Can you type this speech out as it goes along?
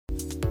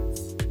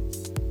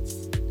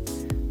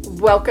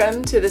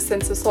Welcome to the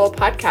Sense of Soul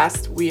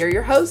podcast. We are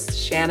your hosts,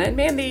 Shanna and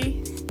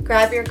Mandy.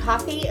 Grab your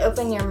coffee,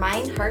 open your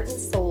mind, heart, and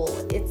soul.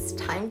 It's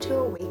time to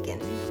awaken.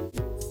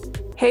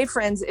 Hey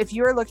friends, if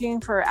you are looking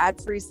for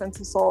ad-free Sense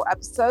of Soul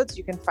episodes,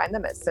 you can find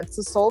them at Sense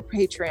of Soul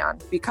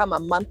Patreon. Become a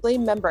monthly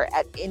member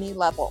at any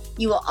level.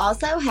 You will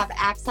also have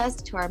access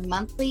to our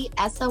monthly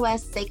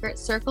SOS Sacred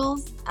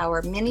Circles,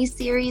 our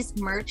mini-series,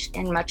 merch,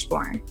 and much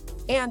more.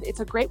 And it's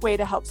a great way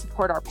to help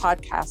support our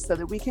podcast so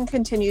that we can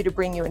continue to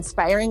bring you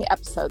inspiring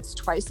episodes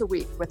twice a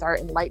week with our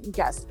enlightened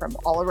guests from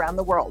all around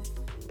the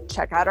world.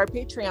 Check out our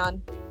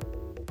Patreon.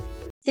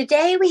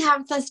 Today we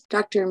have with us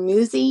Dr.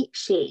 Muzi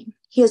Shi.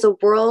 He is a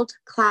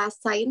world-class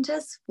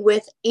scientist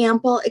with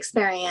ample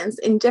experience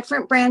in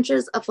different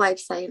branches of life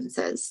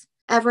sciences.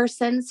 Ever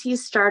since he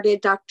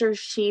started, Dr.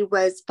 Shi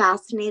was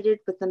fascinated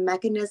with the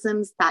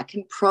mechanisms that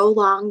can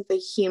prolong the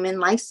human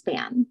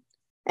lifespan.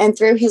 And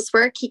through his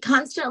work, he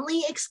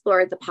constantly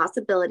explored the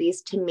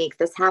possibilities to make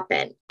this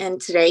happen.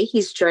 And today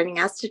he's joining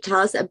us to tell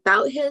us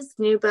about his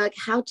new book,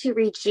 How to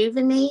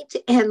Rejuvenate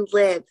and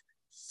Live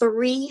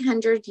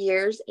 300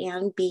 Years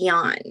and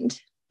Beyond.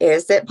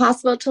 Is it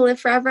possible to live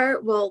forever?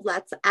 Well,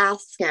 let's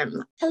ask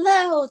him.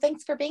 Hello,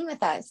 thanks for being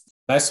with us.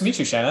 Nice to meet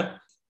you, Shannon.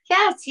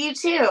 Yes, you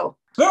too.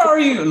 Where are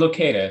you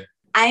located?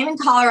 I'm in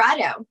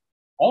Colorado.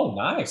 Oh,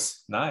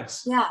 nice.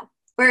 Yeah.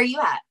 Where are you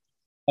at?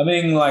 I'm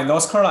in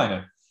North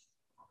Carolina.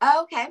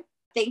 Oh, okay.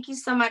 Thank you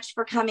so much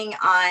for coming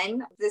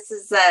on. This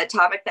is a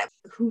topic that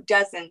who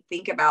doesn't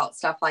think about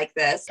stuff like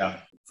this?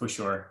 Yeah, for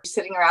sure.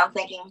 Sitting around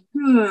thinking,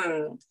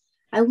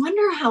 I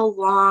wonder how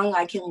long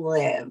I can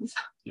live.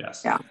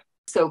 Yes. Yeah.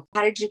 So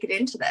how did you get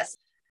into this?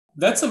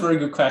 That's a very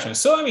good question.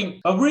 So,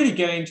 I really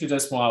get into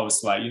this when I was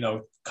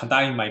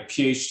conducting my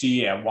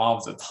PhD at one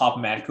of the top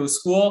medical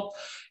school.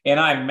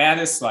 And I met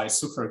this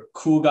super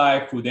cool guy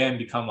who then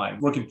become my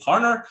working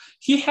partner.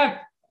 He had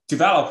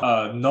developed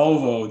a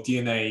novel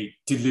DNA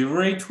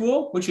delivery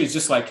tool, which is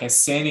just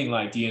sending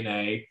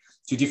DNA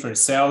to different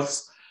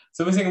cells.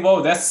 So we think,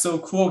 well, that's so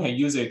cool. Can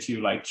use it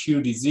to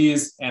cure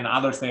disease and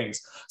other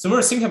things. So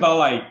we're thinking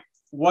about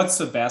what's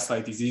the best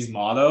disease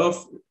model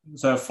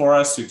for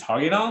us to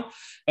target on.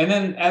 And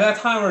then at that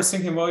time, we're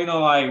thinking, well,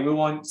 we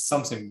want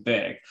something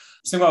big.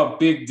 Think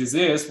about big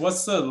disease.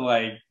 What's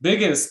the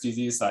biggest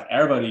disease that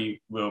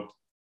everybody will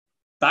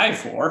die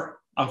for?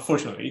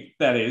 Unfortunately,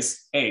 that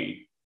is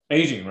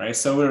aging, right?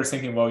 So we were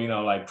thinking,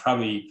 well,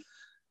 probably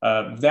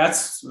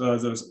that's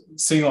the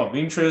thing of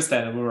interest,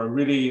 and we were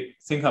really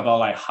thinking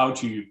about how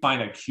to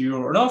find a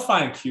cure, or not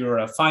find a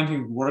cure, find a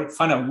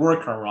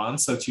workaround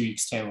so to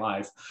extend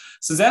life.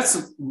 So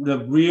that's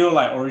the real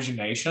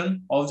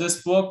origination of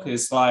this book.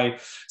 Is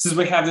since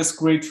we have this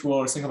great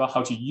tool, think about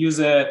how to use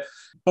it.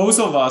 Both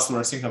of us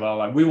were thinking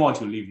about we want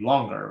to live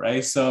longer,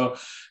 right? So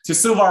to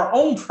solve our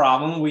own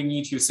problem, we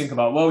need to think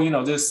about, well,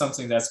 this is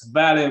something that's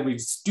valid,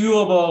 it's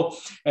doable,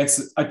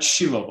 it's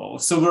achievable.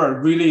 So we're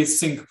really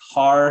think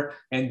hard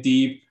and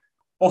deep,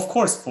 of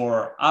course,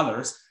 for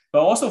others, but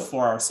also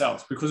for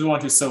ourselves, because we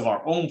want to solve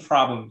our own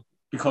problem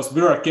because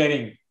we are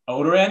getting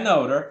older and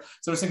older.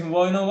 So we're thinking,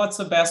 well, what's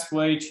the best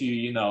way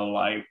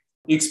to,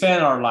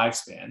 expand our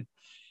lifespan?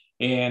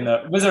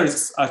 And whether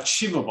it's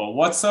achievable,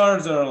 what are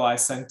the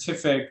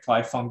scientific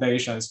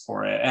foundations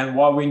for it, and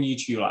what we need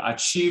to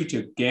achieve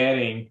to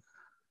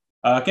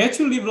get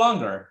to live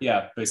longer?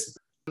 Yeah, basically.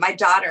 My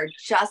daughter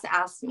just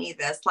asked me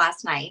this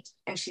last night,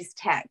 and she's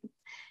 10.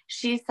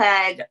 She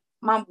said,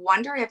 Mom,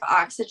 wonder if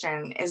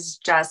oxygen is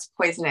just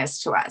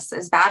poisonous to us,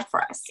 is bad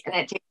for us, and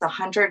it takes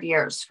 100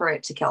 years for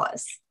it to kill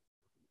us.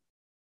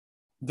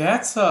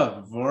 That's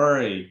a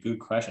very good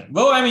question.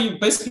 Well,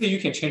 basically you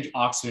can change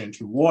oxygen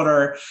to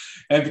water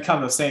and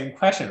become the same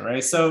question,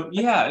 right? So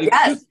yeah.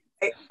 Yes,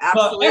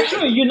 absolutely. But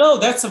actually,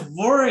 that's a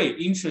very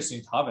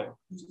interesting topic.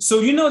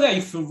 So that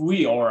if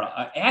we or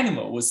an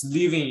animal was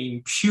living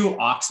in pure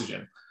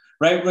oxygen,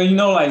 right?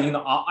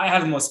 Well, our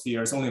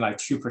atmosphere is only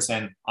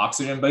 2%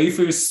 oxygen, but if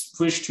we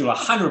switch to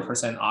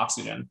 100%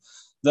 oxygen,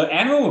 the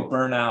animal will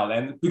burn out,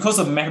 and because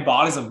of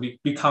metabolism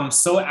become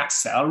so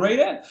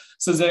accelerated,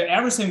 so that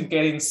everything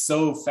getting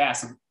so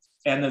fast,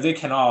 and they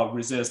cannot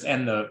resist,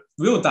 and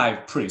will die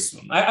pretty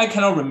soon. I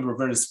cannot remember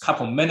whether it's a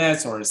couple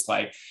minutes or it's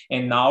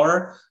an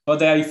hour, but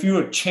that if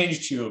you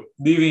change to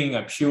living in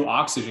a pure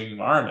oxygen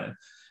environment,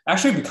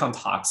 actually become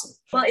toxic.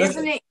 Well,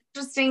 isn't it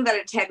interesting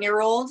that a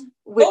 10-year-old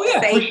would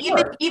say,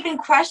 even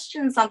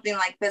question something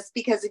like this?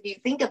 Because if you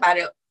think about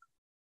it,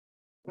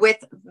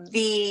 with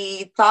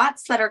the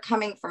thoughts that are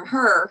coming from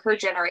her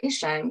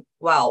generation,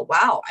 well,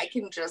 wow, I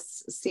can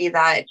just see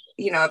that,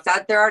 if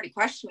that they're already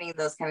questioning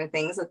those kind of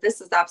things, that this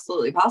is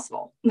absolutely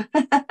possible.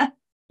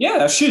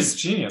 Yeah, she's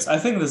genius. I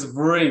think this is a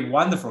very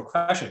wonderful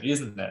question,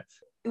 isn't it?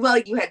 Well,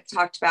 you had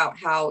talked about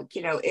how,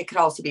 it could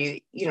also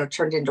be,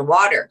 turned into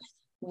water,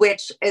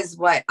 which is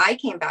what I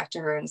came back to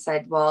her and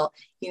said, well,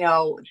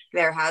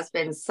 there has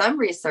been some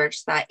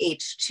research that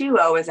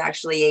H2O is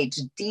actually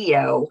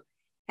HDO,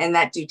 and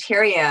that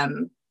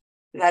deuterium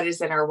that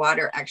is in our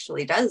water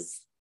actually does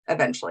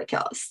eventually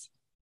kill us.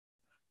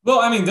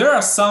 Well, there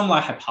are some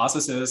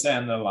hypotheses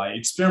and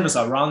experiments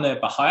around it,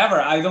 but however,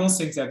 I don't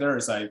think that there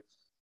is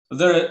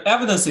the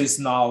evidence is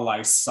not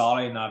like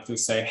solid enough to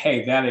say,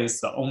 hey, that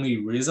is the only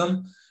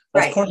reason.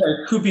 Of Right. course,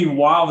 it could be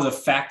one of the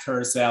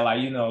factors that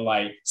like,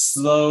 like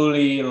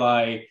slowly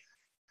like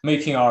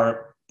making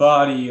our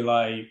body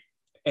like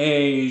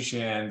age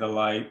and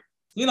like,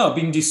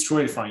 being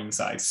destroyed from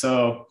inside.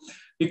 So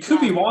it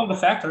could be one of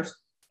the factors.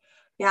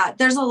 Yeah,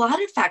 there's a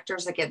lot of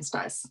factors against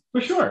us.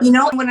 For sure.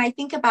 When I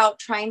think about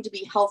trying to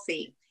be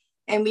healthy,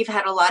 and we've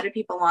had a lot of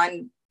people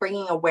on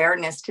bringing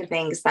awareness to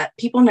things that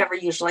people never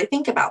usually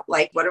think about,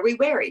 like what are we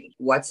wearing?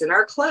 What's in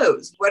our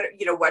clothes?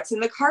 What's in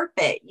the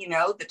carpet?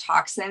 The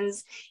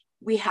toxins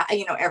we have,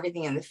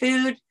 everything in the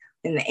food,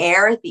 in the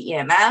air, the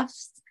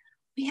EMFs.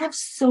 We have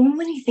so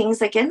many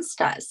things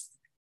against us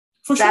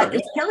that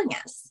is killing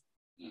us.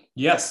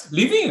 Yes,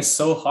 living is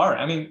so hard.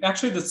 I mean,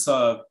 actually, that's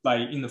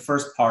like in the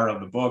first part of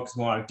the book,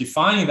 more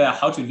defining that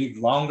how to live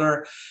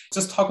longer.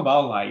 Just talk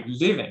about like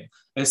living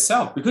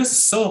itself, because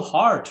it's so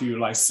hard to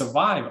like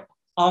survive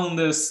on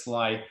this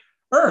like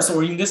earth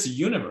or in this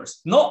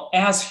universe, not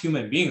as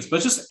human beings,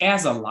 but just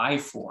as a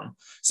life form.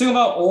 Think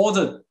about all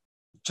the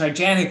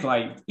gigantic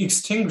like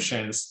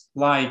extinctions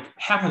like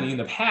happening in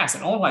the past,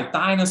 and all like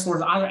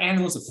dinosaurs, other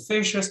animals,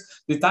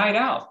 fishes, they died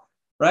out.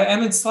 Right.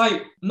 And it's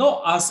like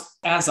not us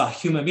as a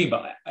human being,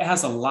 but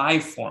as a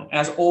life form,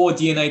 as all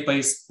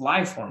DNA-based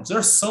life forms. There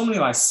are so many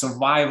like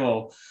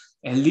survival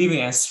and living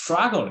and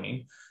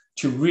struggling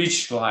to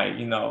reach like,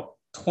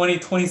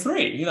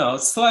 2023.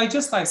 It's like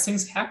just like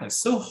things happen. It's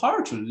so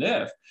hard to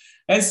live.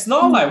 And it's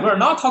not like we're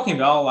not talking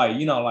about like,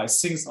 like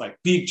things like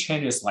big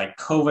changes like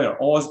COVID or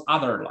all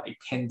other like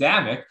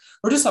pandemic.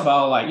 We're just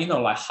about like,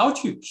 like how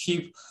to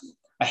keep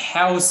a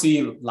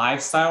healthy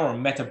lifestyle or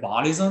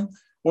metabolism,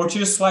 or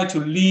just like to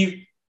live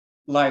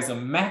like the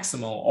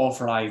maximum of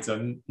like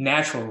the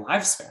natural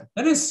lifespan.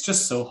 That is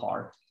just so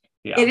hard.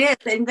 Yeah, it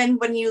is. And then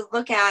when you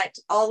look at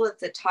all of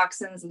the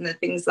toxins and the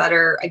things that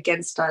are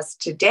against us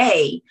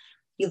today,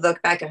 you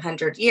look back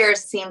 100 years,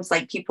 seems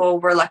like people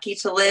were lucky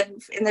to live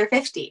in their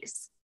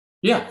 50s.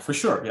 Yeah, for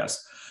sure.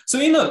 Yes. So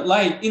in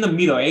the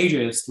Middle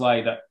Ages,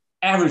 like the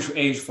average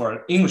age for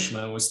an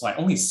Englishman was like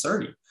only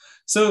 30.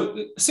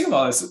 So think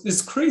about this,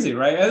 it's crazy,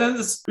 right? And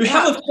then you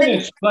haven't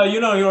finished, like,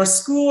 your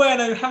school,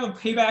 and you haven't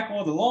paid back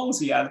all the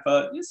loans yet,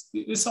 but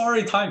it's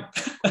already time.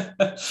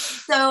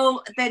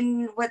 So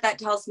then what that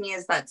tells me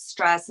is that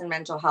stress and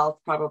mental health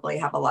probably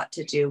have a lot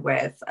to do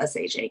with us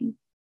aging.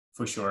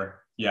 For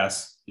sure.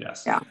 Yes.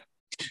 Yes. Yeah.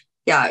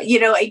 Yeah. You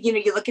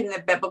look in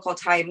the biblical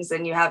times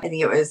and you have, I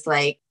think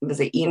was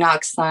it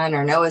Enoch's son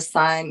or Noah's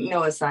son,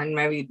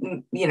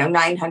 maybe,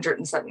 900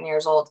 and something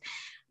years old.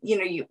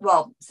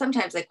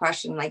 Sometimes I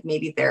question like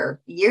maybe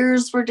their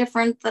years were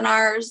different than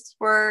ours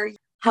were.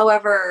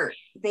 However,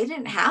 they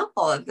didn't have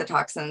all of the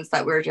toxins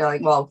that we're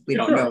dealing. Well, we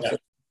don't know. Yeah.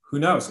 Who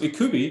knows? It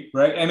could be,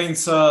 right? I mean,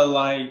 so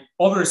like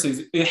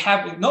obviously it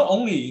happened not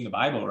only in the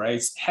Bible, right?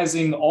 It has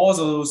in all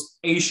those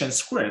ancient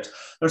scripts.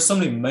 There's so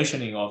many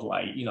mentioning of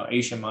like,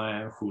 Asian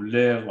man who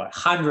live like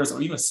hundreds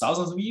or even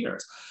thousands of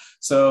years.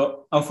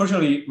 So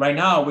unfortunately, right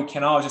now we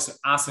cannot just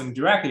ask them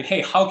directly,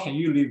 hey, how can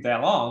you live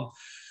that long?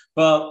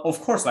 But of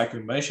course, like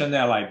you mentioned,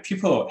 that like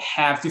people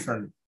have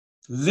different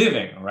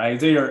living, right?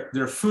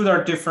 Their food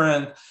are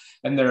different,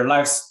 and their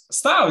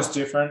lifestyle is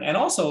different. And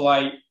also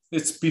like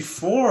it's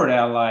before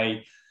that,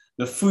 like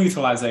the food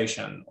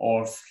utilization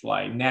of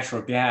like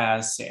natural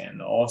gas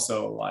and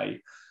also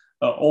like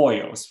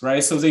oils,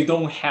 right? So they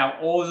don't have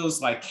all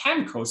those like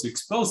chemicals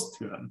exposed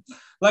to them.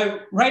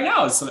 Like right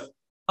now, it's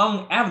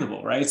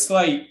unavoidable, right? It's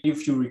like,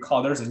 if you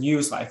recall, there's a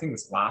news, I think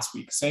it's last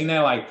week, saying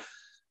that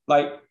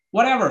like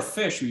whatever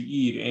fish you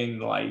eat in,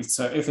 like,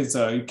 so if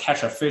you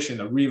catch a fish in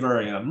the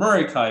river in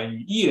America and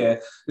you eat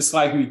it, it's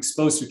like you're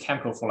exposed to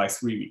chemical for like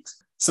 3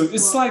 weeks. So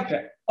it's like,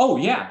 oh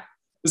yeah,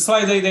 it's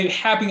like they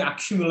have been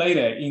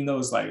accumulated in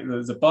those like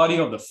the body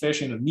of the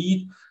fish and the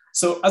meat.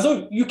 So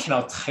although you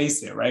cannot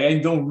taste it, right, and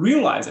you don't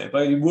realize it,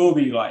 but it will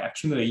be like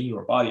accumulated in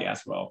your body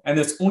as well. And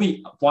it's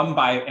only one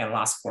bite and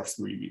lasts for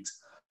 3 weeks.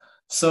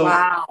 So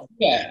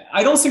yeah,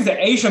 I don't think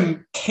the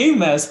Asian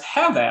cavemen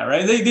have that,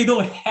 right? They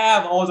don't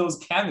have all those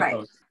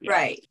chemicals.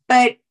 Right.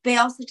 But they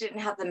also didn't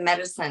have the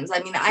medicines.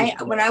 I mean,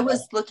 when I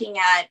was looking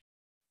at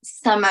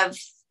some of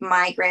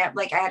my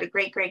I had a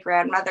great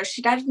grandmother,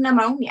 she died of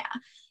pneumonia.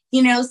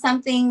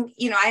 Something,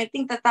 I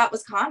think that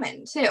was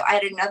common too. I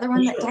had another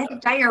one that died of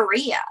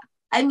diarrhea.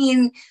 I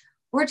mean,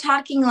 we're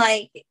talking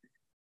like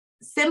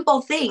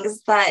simple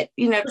things that,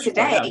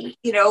 today,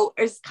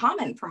 is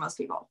common for most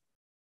people.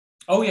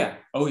 Oh yeah.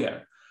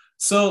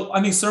 So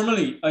I mean,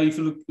 certainly, if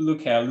you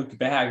look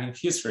back in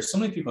history, so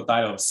many people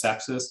died of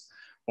sepsis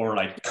or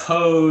like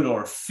cold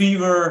or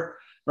fever,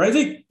 right?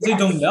 They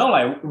don't know,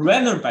 like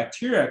random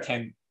bacteria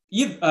can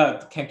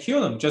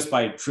kill them just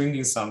by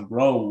drinking some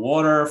raw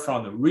water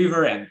from the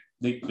river, and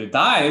they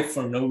die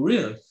for no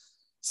reason.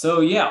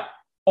 So yeah,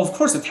 of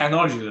course, the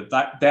technology is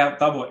that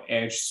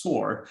double-edged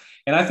sword.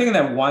 And I think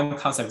that one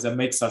concept that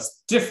makes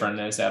us different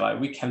is that like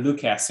we can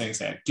look at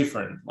things at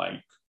different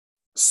like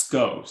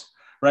scopes,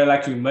 right?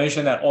 Like you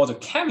mentioned that all the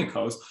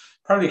chemicals,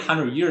 probably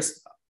 100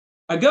 years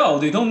ago,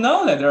 they don't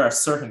know that there are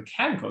certain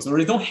chemicals, or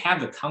they don't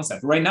have the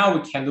concept. Right now,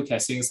 we can look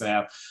at things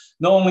that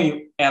not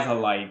only at a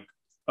like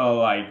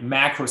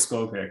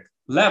macroscopic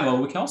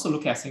level, we can also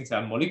look at things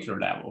at molecular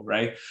level,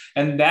 right?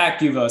 And that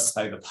gives us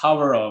like the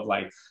power of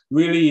like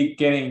really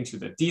getting into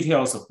the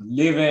details of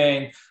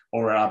living,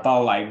 or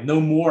about like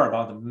know more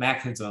about the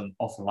mechanism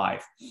of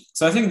life.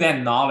 So I think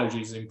that knowledge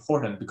is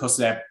important, because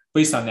that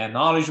based on that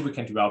knowledge, we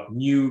can develop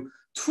new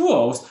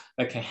tools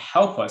that can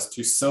help us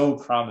to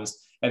solve problems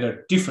at a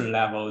different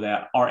level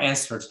that our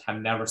ancestors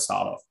have never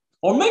thought of.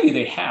 Or maybe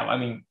they have. I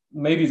mean,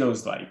 maybe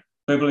those like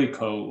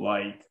biblical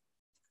like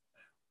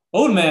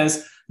old men,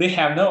 they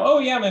have no, oh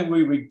yeah, man,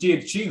 we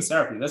did gene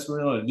therapy. That's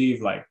going to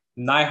live like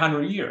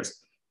 900 years.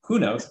 Who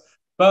knows?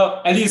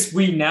 But at least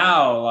we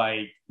now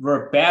like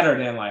we're better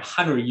than like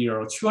 100 years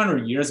or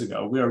 200 years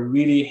ago. We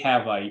really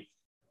have like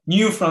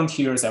new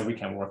frontiers that we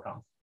can work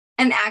on.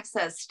 And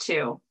access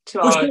to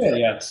For all sure, of it.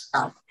 yes.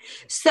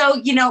 So,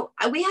 you know,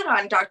 we had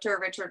on Dr.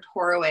 Richard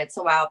Horowitz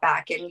a while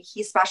back, and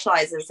he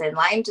specializes in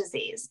Lyme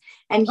disease.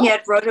 And he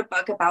had wrote a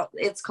book about,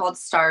 it's called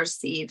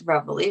Starseed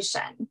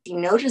Revolution. He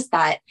noticed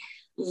that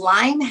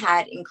Lyme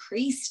had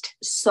increased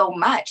so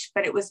much,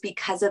 but it was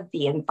because of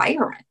the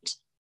environment,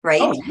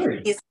 right? Oh,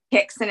 really? These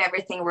ticks and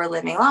everything were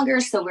living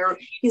longer. So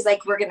he's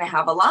like, we're going to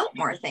have a lot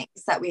more things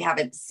that we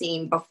haven't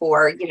seen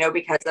before, you know,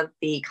 because of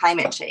the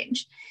climate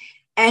change.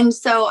 And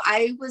so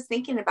I was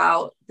thinking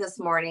about this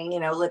morning, you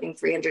know, living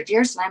 300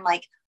 years. And I'm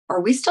like, are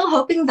we still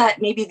hoping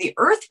that maybe the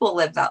earth will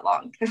live that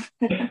long?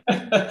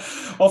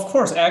 Of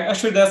course.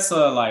 Actually, that's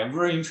a like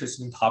very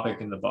interesting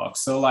topic in the book.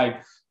 So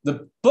like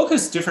the book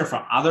is different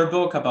from other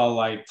book about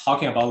like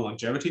talking about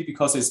longevity,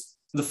 because it's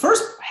the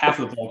first half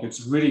of the book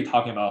is really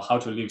talking about how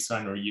to live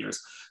 300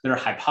 years. There are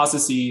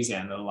hypotheses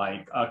and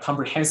like a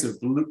comprehensive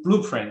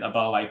blueprint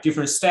about like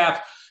different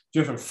steps,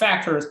 different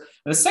factors.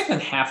 And the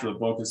second half of the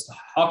book is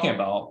talking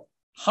about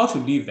how to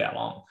live that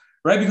long,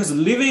 right? Because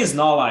living is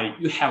not like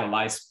you have a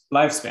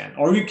lifespan,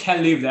 or you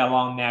can live that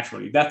long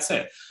naturally. That's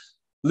it.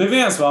 Living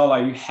as well,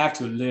 like you have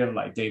to live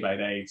like day by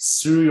day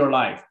through your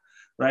life,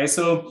 right?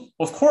 So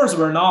of course,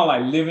 we're not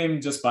like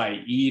living just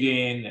by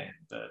eating and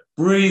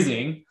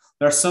breathing.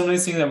 There are so many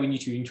things that we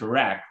need to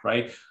interact,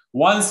 right?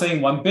 One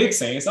big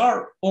thing is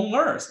our own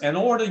earth and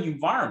all the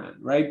environment,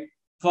 right?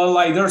 But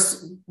like I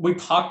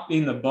talked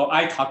in the book,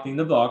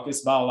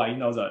 it's about like, you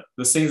know, the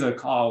things that are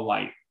called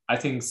like, I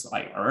think it's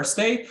like Earth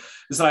Day.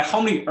 It's like how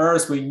many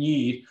Earths we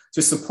need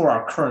to support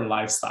our current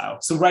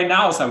lifestyle. So right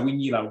now it's like we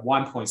need like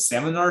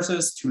 1.7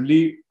 Earths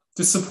to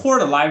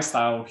support the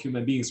lifestyle of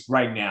human beings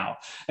right now.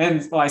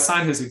 And like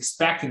scientists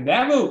expecting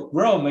that will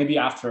grow maybe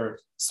after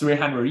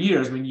 300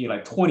 years, we need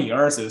like 20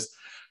 Earths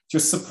to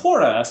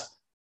support us.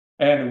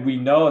 And we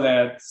know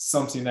that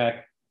something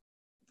that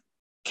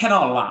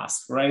cannot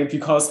last, right?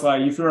 Because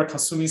like if you're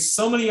consuming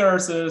so many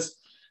Earths,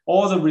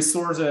 all the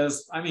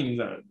resources, I mean,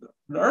 the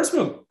Earth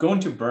will going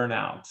to burn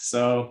out.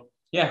 So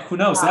yeah, who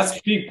knows? That's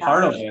a big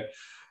part of it.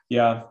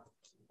 Yeah.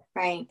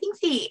 Right. I think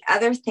the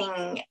other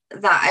thing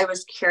that I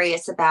was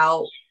curious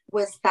about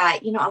was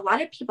that, you know, a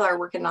lot of people are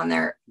working on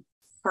their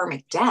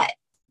karmic debt,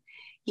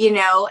 you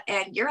know,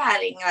 and you're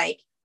adding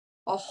like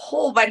a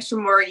whole bunch of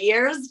more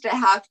years to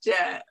have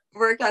to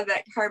work on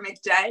that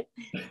karmic debt.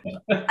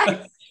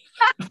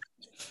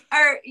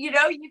 Or, you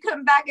know, you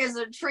come back as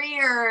a tree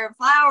or a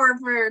flower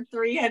for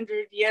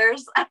 300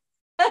 years.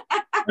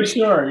 For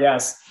sure,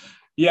 yes.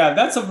 Yeah,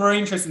 that's a very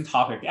interesting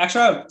topic.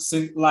 Actually,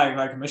 like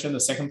I mentioned, the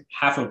second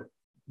half of the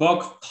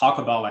book talk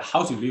about like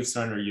how to live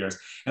 300 years,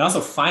 and also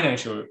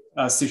financial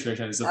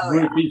situation is a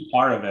really big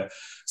part of it.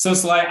 So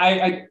it's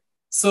like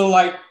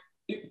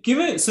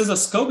given since the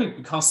scope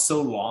becomes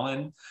so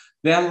long,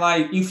 that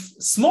like if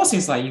small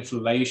things like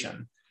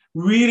inflation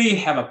really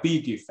have a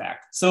big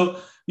effect. So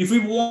if we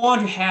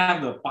want to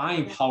have the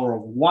buying power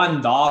of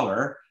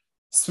 $1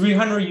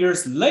 300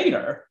 years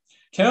later,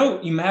 can you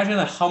imagine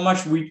how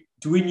much we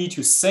need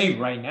to save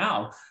right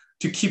now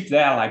to keep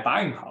that like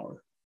buying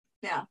power?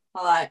 Yeah,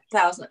 a lot.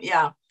 Thousands.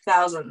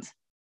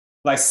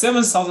 Like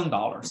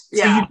 $7,000.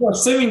 Yeah. So if you're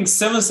saving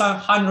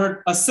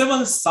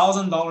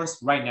 $7,000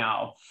 right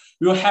now,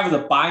 you'll have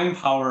the buying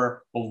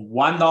power of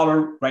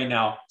 $1 right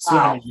now,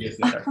 300 years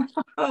later.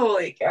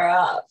 Holy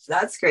crap,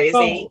 that's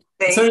crazy.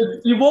 So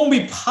it won't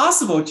be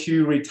possible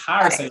to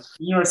retire say, in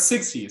your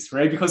 60s,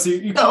 right? Because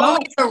you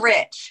cannot.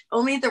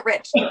 Only the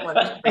rich can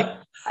live.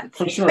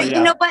 For sure, but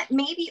you know what?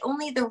 Maybe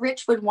only the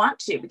rich would want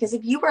to, because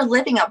if you were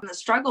living up in the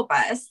struggle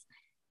bus,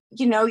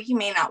 you know, you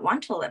may not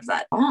want to live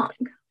that long.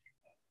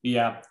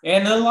 Yeah,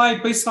 and then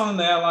like based on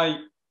that, like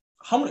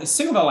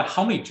think about like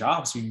how many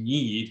jobs you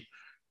need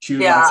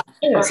to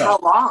or how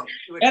long,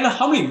 and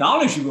how many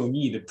knowledge you will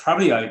need.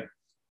 Probably like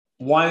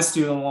one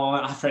student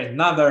loan after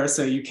another,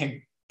 so you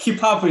can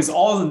keep up with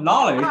all the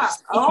knowledge.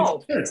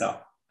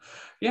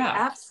 Yeah,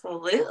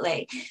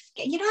 absolutely.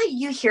 You know,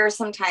 you hear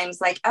sometimes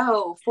like,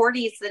 oh,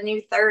 40 is the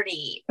new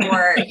 30,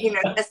 or you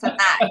know, this and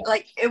that.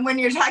 Like, and when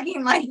you're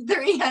talking like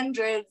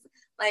 300s,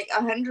 like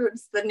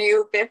 100's the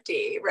new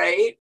 50,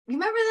 right?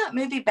 Remember that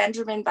movie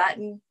Benjamin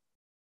Button?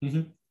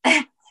 Mm-hmm.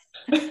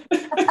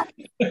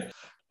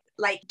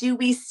 like, do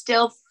we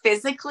still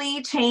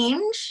physically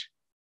change?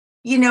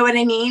 You know what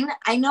I mean?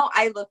 I know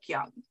I look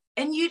young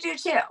and you do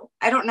too.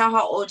 I don't know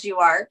how old you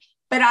are,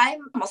 but I'm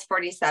almost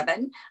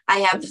 47. I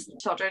have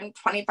children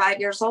 25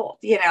 years old,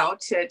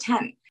 to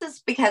 10. This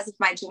is because of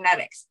my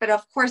genetics. But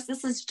of course,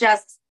 this is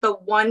just the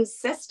one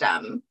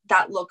system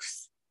that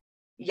looks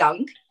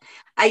young.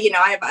 I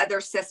have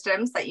other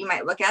systems that you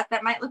might look at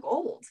that might look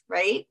old,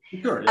 right?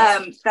 Sure,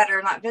 yes. That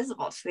are not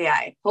visible to the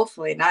eye.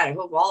 Hopefully not. I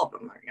hope all of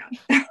them are young.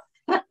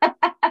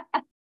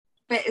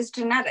 But it's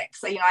genetics.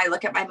 So, I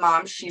look at my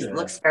mom, she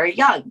looks very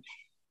young.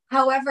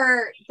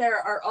 However, there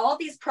are all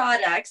these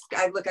products.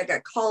 I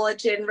got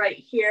collagen right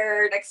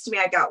here next to me.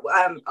 I got,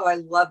 I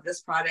love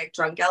this product.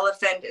 Drunk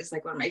Elephant is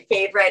like one of my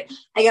favorite.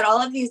 I got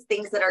all of these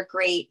things that are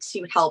great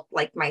to help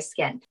like my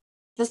skin.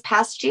 This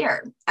past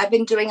year, I've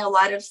been doing a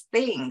lot of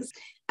things.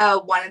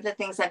 One of the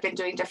things I've been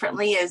doing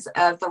differently is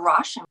the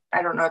Rasha.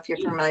 I don't know if you're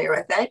familiar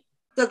with it.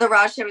 So the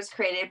Rasha was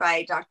created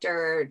by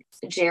Dr.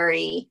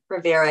 Jerry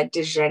Rivera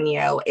de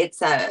Genio.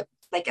 It's a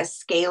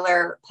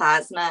scalar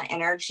plasma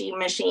energy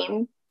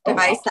machine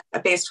device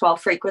that base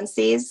 12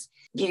 frequencies.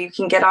 You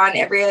can get on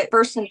every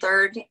first and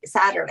third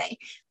Saturday.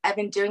 I've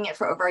been doing it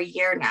for over a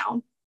year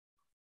now.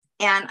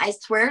 And I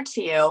swear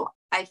to you,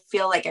 I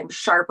feel like I'm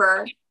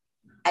sharper.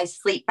 I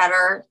sleep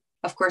better.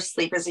 Of course,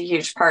 sleep is a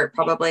huge part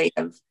probably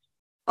of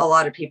a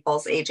lot of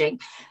people's aging.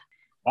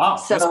 Wow.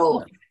 So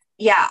cool.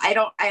 Yeah, I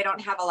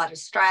don't have a lot of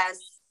stress.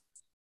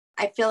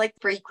 I feel like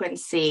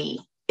frequency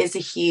is a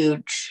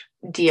huge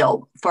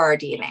deal for our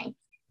DNA.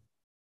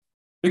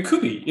 It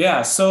could be,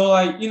 yeah. So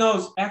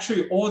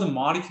actually all the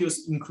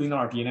molecules, including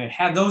our DNA,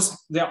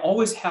 they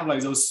always have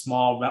like those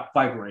small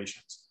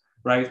vibrations,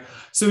 right?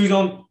 So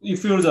you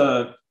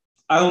feel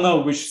I don't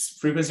know which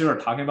frequency we're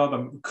talking about,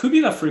 but it could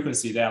be the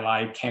frequency that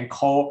like can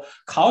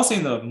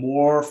causing the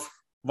more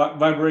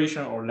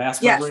vibration or less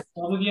vibration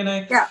on the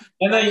DNA. Yeah.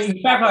 And then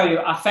in fact, like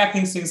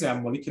affecting things at a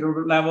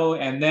molecular level,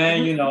 and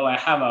then, I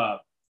have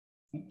a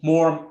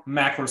more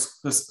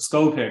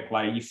macroscopic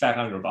like effect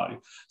on your body.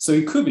 So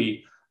it could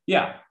be,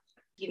 yeah.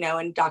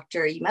 And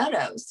Dr.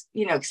 Emoto's,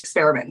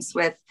 experiments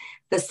with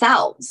the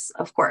cells,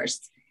 of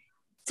course.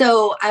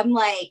 So I'm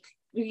like,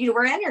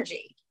 we're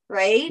energy,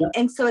 right? Yeah.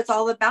 And so it's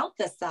all about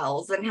the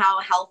cells and how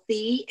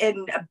healthy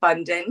and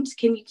abundant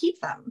can you keep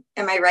them?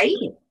 Am I right?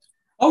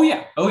 Oh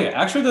yeah.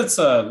 Actually, that's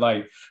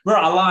we're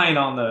aligned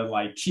on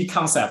the key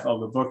concept of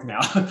the book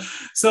now.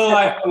 So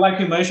like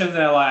you mentioned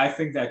that I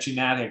think that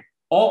genetic,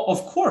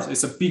 of course,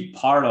 it's a big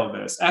part of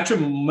this.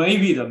 Actually,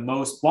 maybe one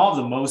of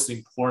the most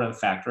important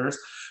factors.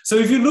 So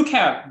if you look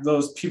at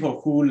those people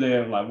who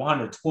live like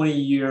 120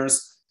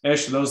 years,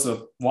 actually those are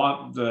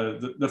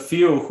the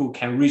few who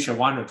can reach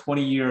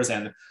 120 years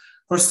and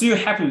who are still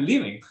happily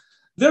living,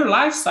 their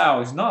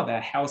lifestyle is not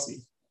that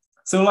healthy.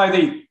 So like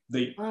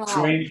they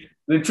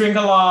drink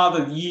a lot,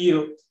 they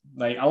eat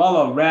like a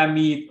lot of red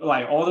meat,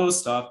 like all those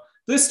stuff.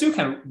 They still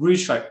can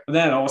reach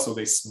then also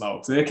they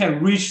smoke. So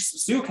they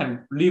still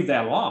can live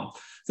that long. I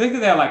think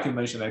that, like you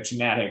mentioned, that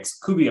genetics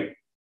could be a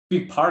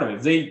big part of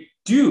it. They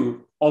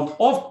do, of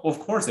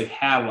course, they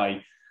have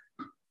like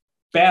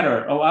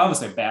better, I would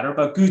say better,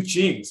 but good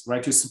genes,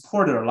 right, to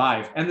support their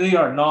life. And they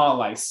are not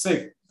like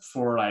sick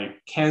for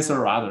like cancer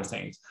or other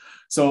things.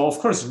 So of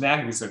course,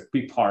 genetics is a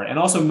big part. And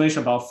also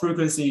mention about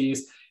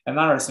frequencies and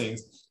other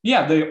things.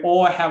 Yeah, they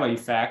all have an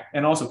effect.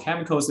 And also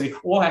chemicals, they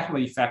all have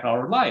an effect on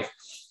our life.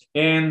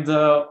 And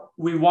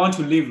we want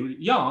to live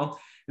young.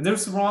 And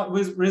there's one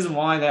reason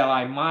why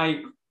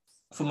that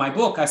for my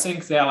book, I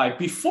think that like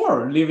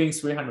before living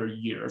 300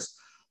 years,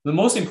 the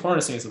most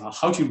important thing is about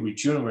how to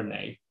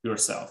rejuvenate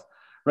yourself,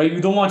 right?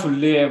 You don't want to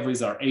live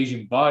with our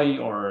aging body,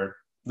 or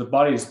the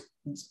body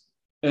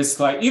it's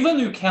like, even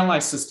you can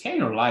like sustain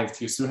your life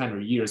to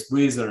 300 years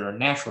with a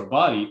natural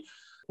body.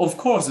 Of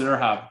course, there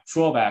have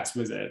drawbacks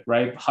with it,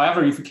 right?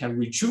 However, if you can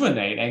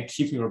rejuvenate and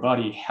keep your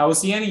body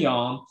healthy and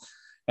young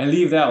and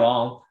live that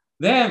long,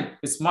 then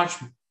it's much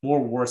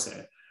more worth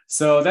it.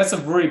 So that's a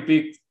very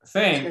big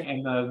thing.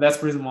 And that's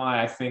the reason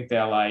why I think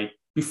that like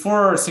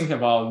before thinking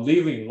about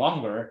living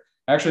longer,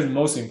 actually the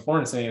most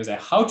important thing is that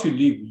how to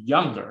live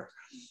younger.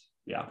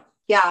 Yeah.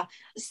 Yeah.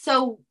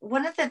 So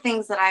one of the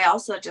things that I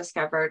also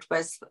discovered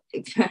was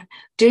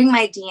doing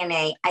my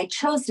DNA, I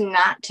chose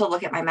not to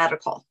look at my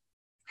medical.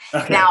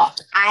 Okay. Now,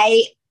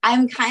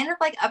 I'm kind of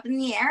like up in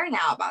the air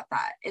now about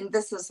that. And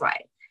this is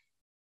why.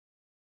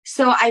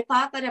 So I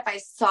thought that if I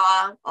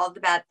saw all the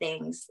bad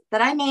things,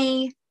 that I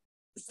may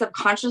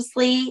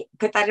subconsciously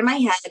put that in my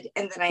head,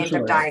 and then I end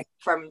up dying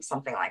from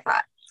something like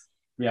that.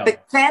 Yeah.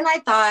 But then I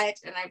thought,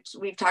 and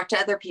we've talked to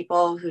other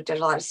people who did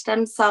a lot of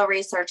stem cell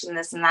research and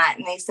this and that,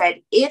 and they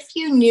said, if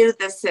you knew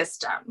the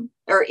system,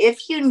 or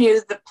if you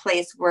knew the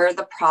place where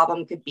the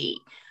problem could be,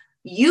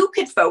 you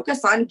could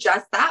focus on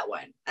just that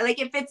one. Like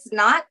if it's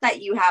not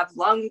that you have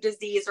lung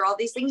disease or all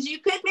these things, you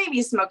could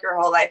maybe smoke your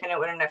whole life and it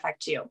wouldn't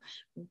affect you.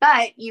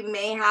 But you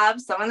may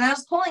have someone that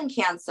has colon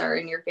cancer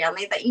in your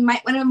family that you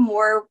might want to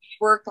more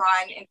work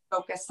on and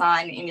focus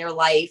on in your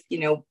life,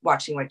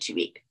 watching what you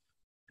eat.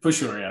 For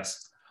sure,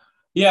 yes.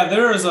 Yeah,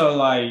 there is a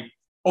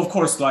of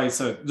course, like,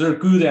 so there are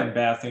good and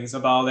bad things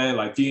about it,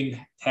 like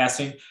DNA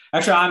testing.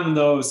 Actually, I'm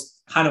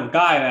those kind of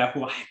guy that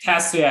who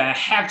tested and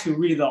have to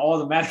read all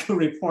the medical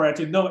report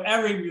to know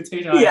every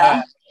mutation I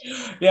have.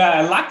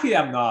 Yeah, luckily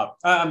I'm not.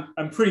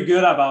 I'm pretty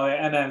good about it,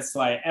 and then it's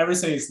like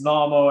everything is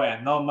normal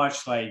and not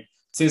much like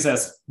things that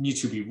need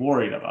to be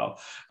worried about.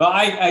 But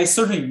I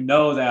certainly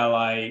know that,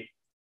 like,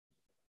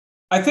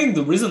 I think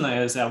the reason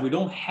is that we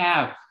don't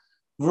have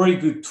very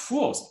good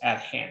tools at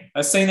hand.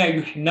 Let's say that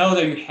you know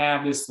that you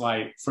have this,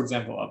 like, for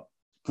example,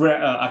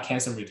 a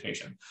cancer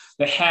mutation.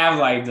 They have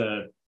like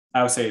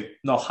I would say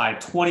not high,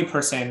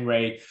 20%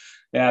 rate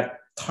that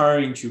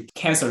turn into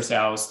cancer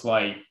cells,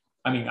 like,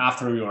 I mean,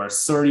 after you're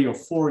 30 or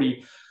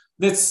 40.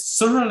 That's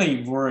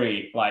certainly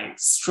very like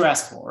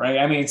stressful, right?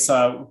 I mean,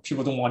 so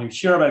people don't want to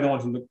hear about it, don't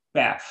want to look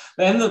bad.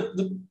 And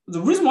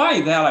the reason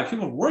why that like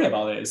people worry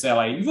about it is that,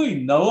 like, even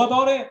you know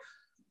about it,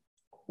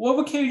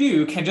 what can you do?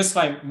 You can just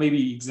like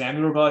maybe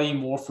examine your body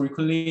more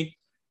frequently,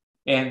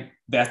 and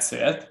that's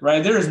it,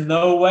 right? There is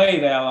no way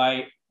that,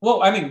 like,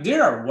 well, I mean,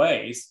 there are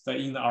ways that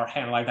in our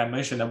hand, like I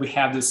mentioned, that we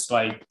have this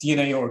like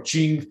DNA or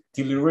gene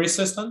delivery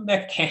system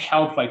that can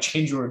help like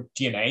change your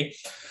DNA.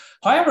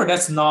 However,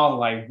 that's not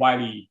like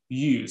widely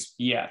used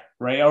yet,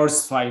 right? Or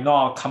it's like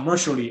not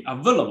commercially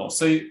available.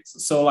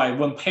 So like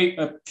when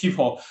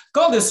people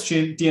got this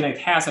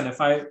DNA test, and if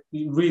I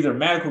read their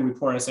medical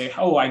report and say,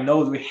 oh, I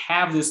know we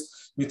have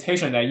this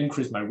mutation that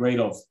increased my rate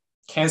of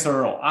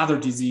cancer or other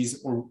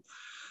disease,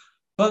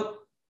 but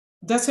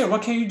that's it.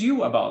 What can you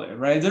do about it,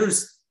 right?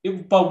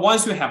 But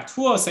once you have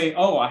tools, say,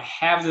 oh, I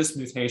have this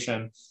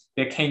mutation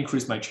that can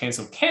increase my chance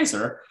of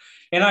cancer,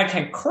 and I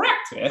can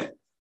correct it,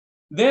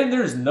 then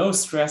there's no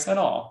stress at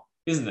all,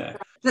 isn't it?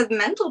 The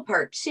mental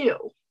part too,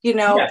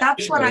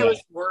 that's what I was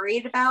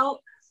worried about.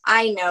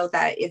 I know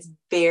that it's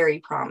very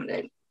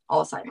prominent,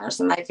 Alzheimer's,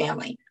 in my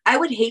family. I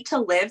would hate to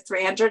live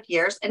 300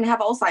 years and have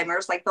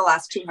Alzheimer's like the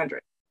last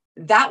 200.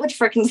 That would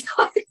freaking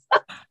suck.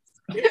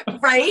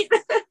 Right?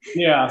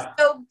 Yeah.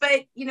 So,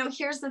 but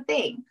here's the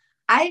thing.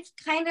 I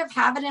kind of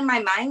have it in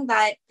my mind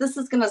that this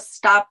is going to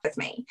stop with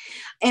me.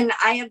 And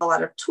I have a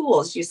lot of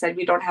tools. You said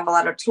we don't have a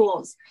lot of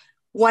tools.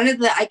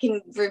 I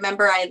can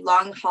remember I had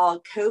long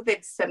haul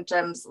COVID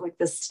symptoms, like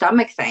the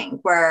stomach thing,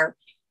 where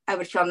I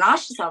would feel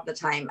nauseous all the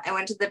time. I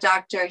went to the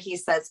doctor. He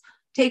says,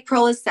 take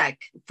Prilosec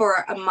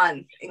for a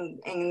month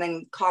and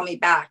then call me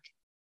back.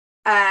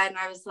 And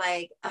I was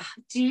like,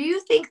 do you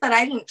think that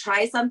I didn't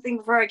try something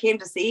before I came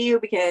to see you?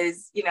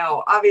 Because,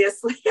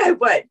 obviously I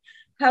would.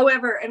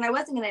 However, and I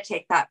wasn't going to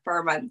take that for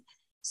a month.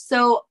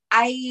 So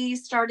I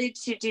started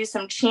to do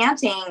some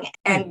chanting.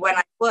 And when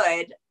I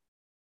would,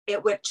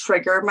 it would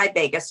trigger my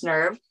vagus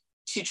nerve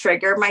to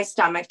trigger my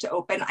stomach to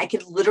open. I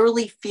could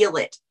literally feel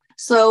it.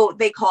 So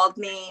they called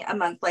me a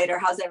month later.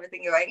 How's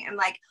everything going? I'm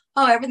like,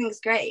 oh, everything's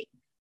great.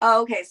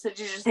 Oh, okay. So did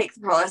you just take the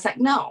Prilosec?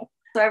 No.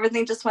 So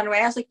everything just went away.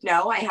 I was like,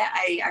 no,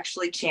 I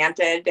actually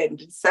chanted. And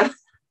so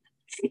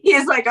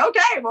he's like,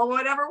 okay, well,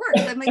 whatever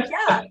works. I'm like,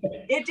 yeah,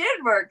 it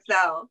did work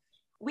though.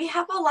 We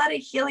have a lot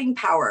of healing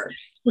power.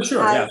 For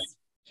sure, yeah.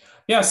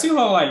 Yeah, see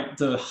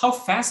how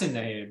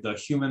fascinating the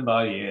human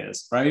body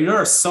is, right? There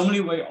are so many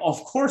ways.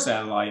 Of course,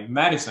 that like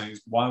medicine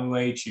is one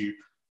way to,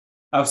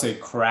 I would say,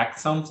 correct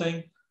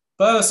something.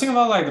 But think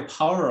about like the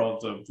power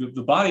of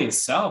the body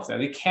itself,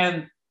 that it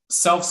can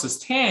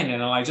self-sustain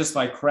and like just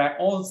like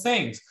correct all the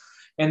things.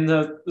 And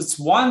it's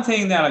one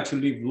thing that like to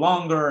live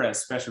longer,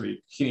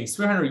 especially hitting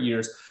 300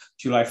 years,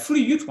 to like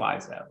fully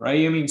utilize that,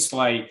 right? I mean, it's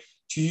like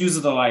to use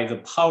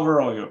the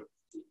power of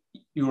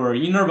your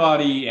inner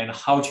body and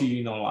how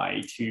to,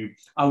 like to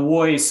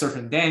avoid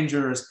certain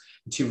dangers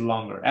to live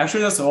longer.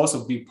 Actually, that's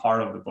also a big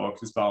part of the book.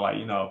 It's about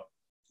like,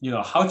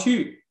 how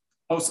to,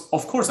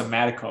 of course, a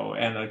medical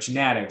and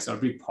genetics are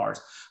big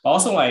parts, but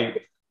also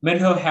like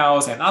mental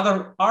health and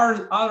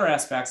other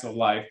aspects of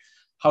life,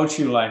 how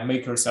to like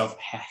make yourself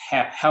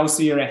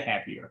healthier and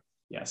happier.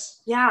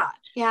 Yes. Yeah.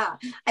 Yeah.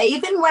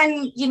 Even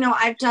when,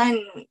 I've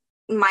done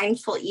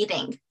mindful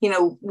eating,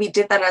 we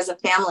did that as a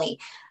family.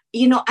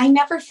 I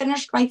never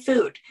finished my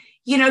food,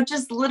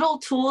 just little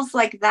tools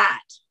like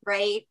that.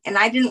 Right. And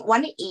I didn't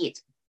want to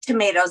eat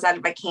tomatoes out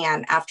of a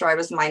can after I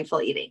was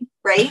mindful eating.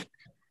 Right.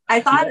 I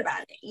thought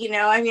about it,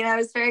 I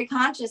was very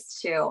conscious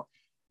to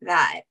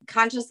that,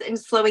 conscious and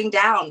slowing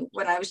down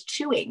when I was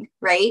chewing.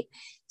 Right.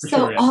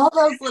 So all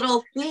those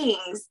little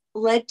things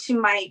led to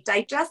my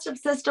digestive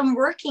system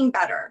working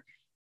better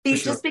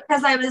just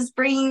because I was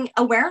bringing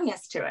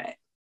awareness to it.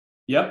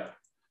 Yep.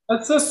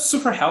 That's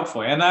super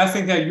helpful. And I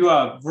think that you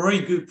are a very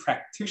good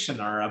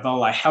practitioner about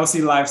like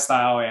healthy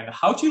lifestyle and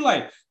how to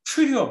like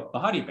treat your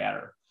body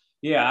better.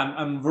 Yeah,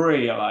 I'm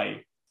very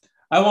like,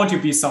 I want to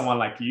be someone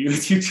like you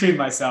to treat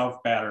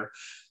myself better.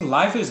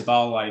 Life is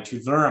about like to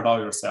learn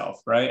about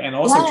yourself, right? And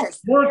also to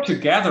work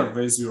together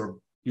with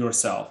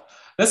yourself.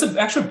 That's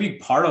actually a big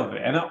part of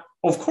it. And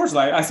of course,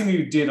 like I think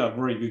you did a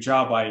very good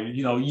job by,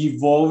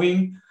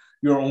 evolving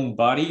your own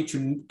body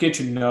to get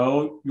to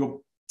know your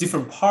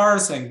different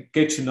parts and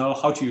get to know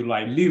how to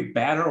like live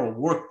better or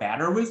work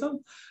better with them.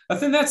 I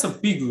think that's a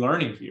big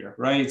learning here,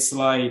 right? It's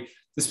like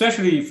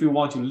especially if you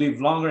want to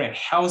live longer and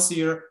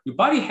healthier, your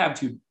body have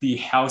to be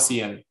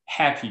healthy and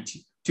happy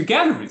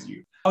together with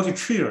you. How to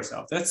treat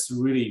yourself, that's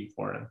really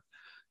important.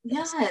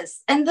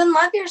 Yes. And then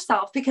love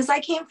yourself, because I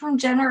came from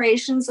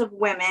generations of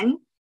women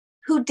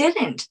who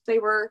didn't. They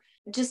were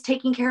just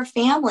taking care of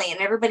family and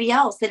everybody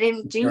else. They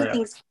didn't do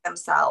things for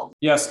themselves.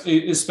 Yes,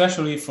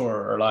 especially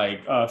for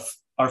like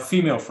our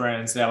female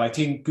friends that like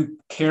taking good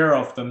care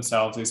of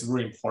themselves is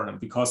really important,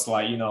 because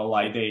like, you know,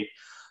 like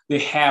they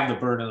have the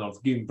burden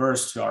of giving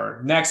birth to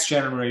our next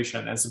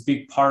generation. That's a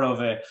big part of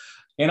it.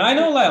 And I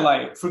know that,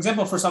 like, for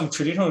example, for some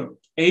traditional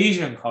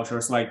Asian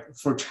cultures, like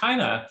for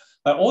China,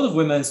 like all the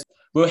women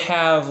will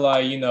have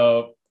like, you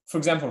know, for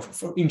example,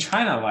 in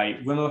China, like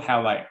women will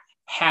have like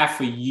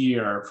half a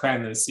year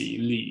pregnancy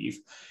leave.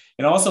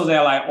 And also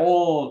they're like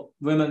all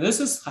women,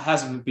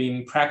 has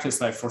been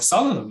practiced like for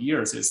thousands of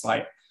years. It's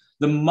like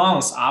the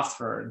months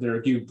after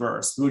their give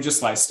birth, will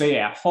just like stay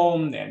at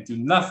home and do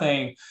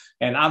nothing.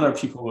 And other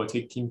people will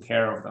taking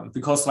care of them,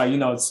 because like, you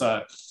know, it's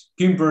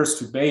giving birth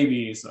to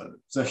babies,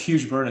 it's a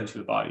huge burden to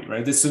the body,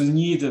 right? This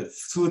need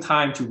full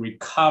time to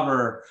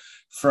recover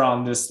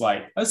from this,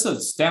 like,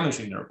 it's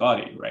damaging their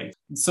body, right?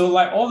 So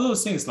like all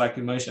those things, like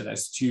you mentioned,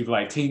 is to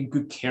like taking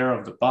good care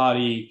of the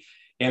body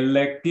and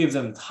like give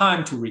them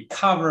time to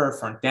recover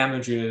from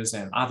damages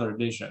and other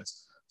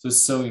lesions. So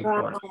it's so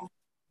important. Wow.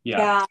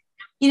 Yeah.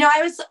 You know,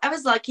 I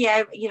was lucky.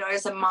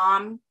 As a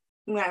mom,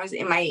 when I was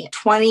in my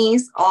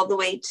 20s, all the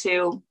way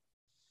to,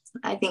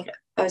 I think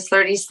I was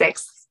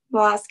 36, the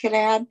last kid I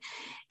had.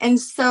 And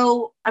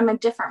so I'm a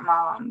different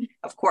mom,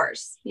 of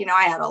course. You know,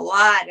 I had a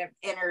lot of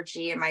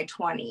energy in my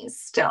 20s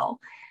still,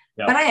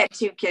 but I had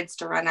 2 kids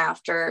to run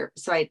after.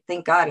 So I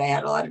thank God I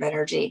had a lot of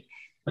energy.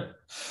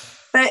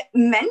 But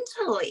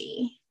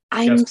mentally,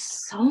 I'm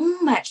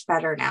so much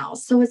better now.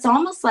 So it's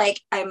almost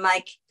like I'm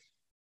like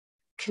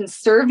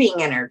conserving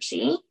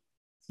energy.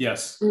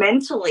 Yes.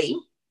 Mentally,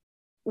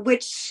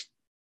 which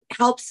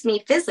helps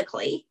me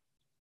physically.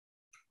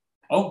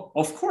 Oh,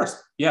 of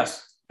course.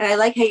 Yes. And I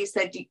like how you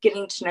said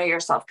getting to know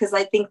yourself, because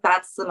I think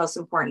that's the most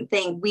important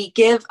thing. We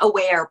give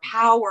away our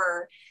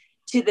power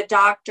to the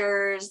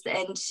doctors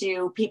and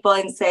to people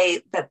and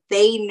say that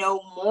they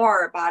know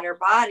more about our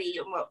body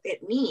and what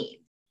it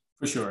needs.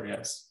 For sure.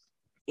 Yes.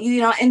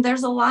 You know, and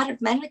there's a lot of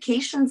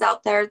medications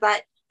out there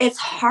that it's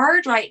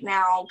hard right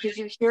now, because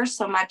you hear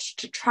so much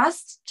to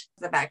trust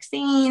the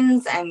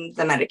vaccines and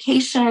the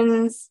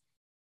medications.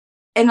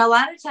 And a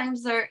lot of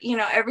times they're, you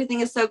know,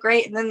 everything is so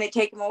great, and then they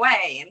take them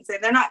away and say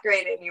they're not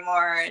great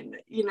anymore. And,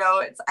 you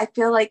know, I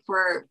feel like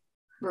we're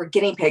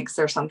guinea pigs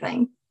or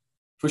something.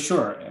 For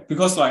sure.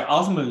 Because like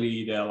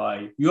ultimately they're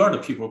like, you are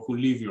the people who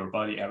live your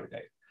body every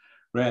day.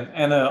 Right.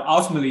 And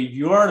ultimately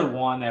you're the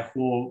one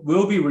who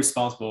will be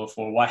responsible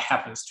for what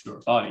happens to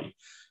your body.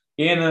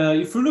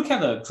 And if you look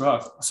at the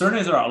drugs,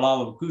 certainly there are a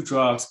lot of good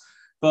drugs,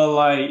 but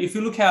like if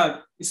you look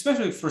at,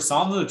 especially for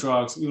some of the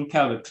drugs, you look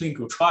at the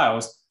clinical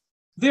trials,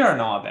 they are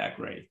not that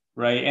great,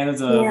 right? And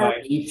the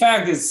like,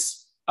 effect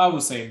is, I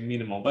would say,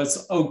 minimal, but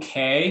it's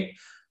okay.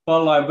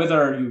 But like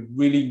whether you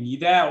really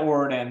need that,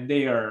 or then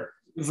they are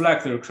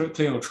reflect their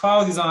clinical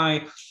trial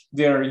design,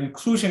 their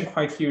inclusion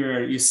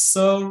criteria is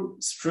so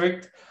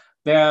strict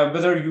that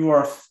whether you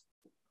are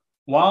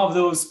one of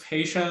those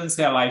patients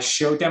that like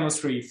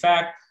demonstrate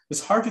effect,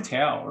 it's hard to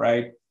tell,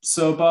 right?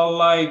 So, but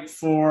like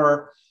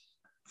for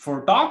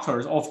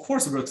doctors, of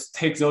course, we'll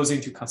take those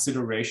into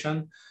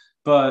consideration,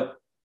 but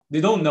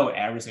they don't know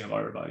everything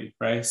about your body,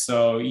 right?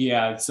 So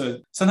yeah, so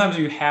sometimes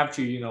you have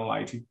to, you know,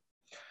 like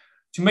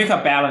to make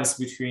a balance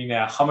between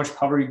how much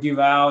power you give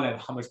out and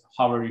how much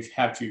power you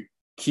have to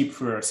keep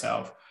for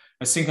yourself.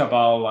 And think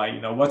about like,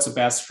 you know, what's the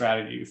best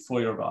strategy for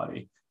your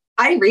body.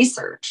 I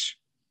research.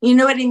 You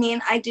know what I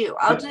mean? I do.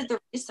 I'll do the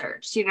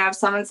research. You know, if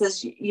someone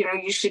says, you know,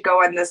 you should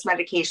go on this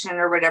medication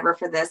or whatever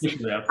for this,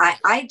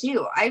 I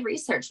do. I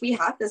research. We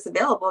have this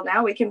available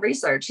now. We can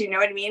research. You know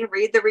what I mean?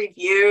 Read the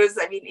reviews.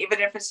 I mean, even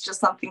if it's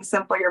just something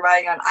simple you're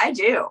buying on, I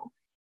do.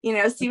 You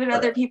know, see what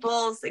other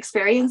people's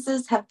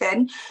experiences have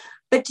been.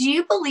 But do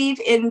you believe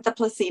in the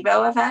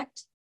placebo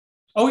effect?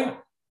 Oh, yeah.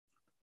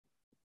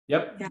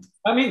 Yep. Yeah.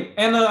 I mean,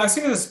 and I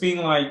think it's been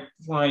like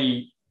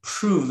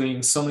proved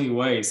in so many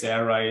ways that,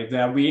 right,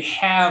 that we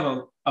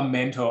have a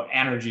mental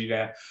energy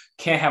that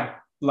can have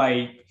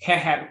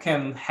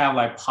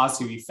like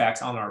positive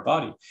effects on our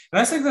body.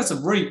 And I think that's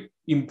a really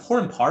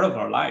important part of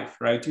our life,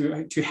 right?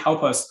 To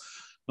help us,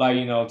 like,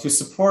 you know, to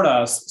support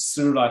us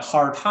through like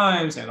hard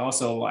times, and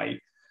also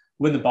like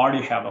when the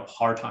body have a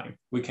hard time,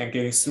 we can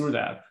get through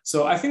that.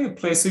 So I think the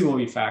placebo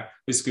effect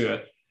is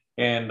good.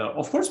 And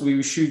of course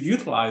we should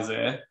utilize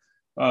it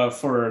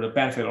for the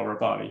benefit of our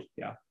body.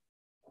 Yeah.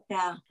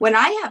 Yeah. When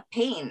I have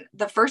pain,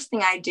 the first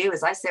thing I do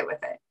is I sit with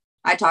it.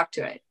 I talk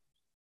to it.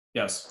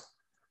 Yes.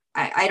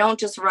 I don't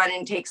just run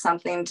and take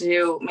something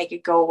to make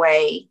it go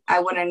away. I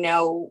want to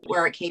know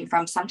where it came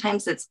from.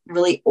 Sometimes it's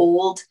really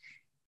old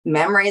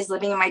memories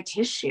living in my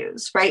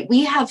tissues, right?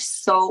 We're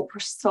so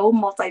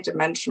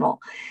multidimensional.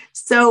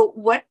 So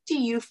what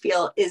do you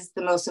feel is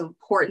the most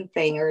important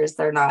thing, or is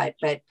there not,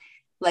 but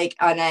like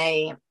on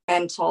a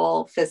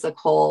mental,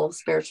 physical,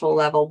 spiritual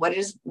level? What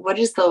is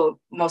the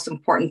most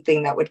important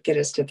thing that would get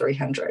us to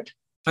 300?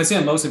 I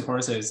think the most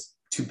important is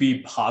to be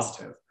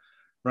positive,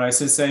 right?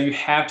 So say you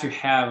have to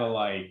have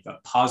a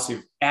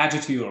positive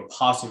attitude or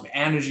positive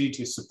energy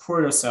to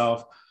support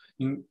yourself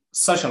in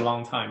such a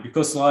long time,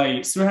 because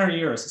 300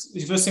 years,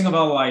 if you think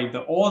about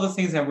all the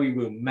things that we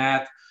will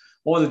met,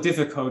 all the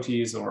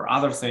difficulties or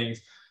other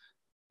things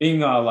in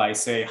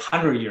say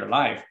 100-year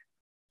life,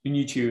 you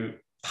need to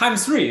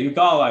times 3, you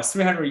got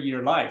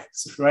 300-year life,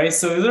 right?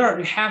 So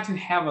you have to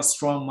have a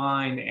strong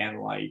mind and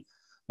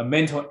a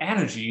mental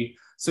energy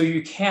so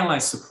you can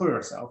support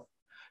yourself.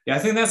 Yeah, I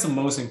think that's the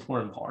most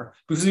important part,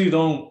 because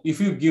if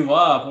you give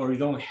up or you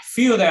don't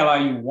feel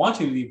that you want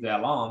to live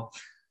that long,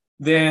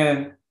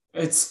 then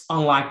it's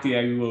unlikely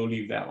that you will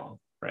live that long,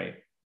 right?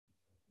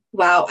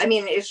 Wow. I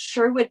mean, it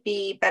sure would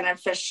be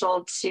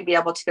beneficial to be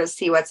able to go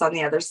see what's on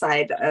the other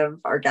side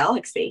of our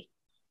galaxy.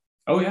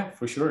 Oh yeah,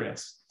 for sure,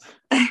 yes.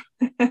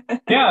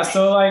 Yeah,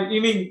 so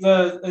you mean in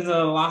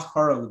the last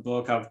part of the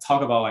book, I've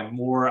talked about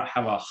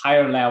have a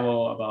higher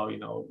level about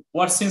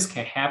what things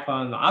can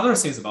happen, other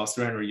things about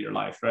 300-year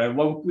life, right?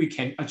 What we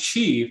can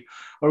achieve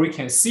or we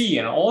can see,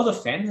 and all the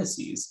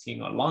fantasies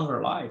in a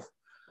longer life.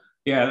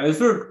 Yeah, if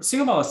we're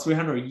thinking about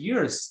 300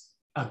 years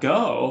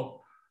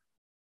ago,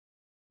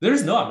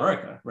 there's no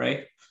America,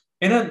 right?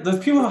 And then the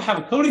people have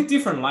a totally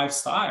different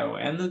lifestyle,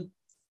 and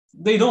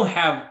they don't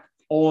have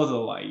all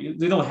the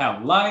they don't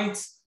have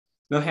lights,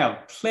 they don't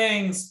have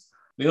planes,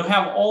 they don't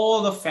have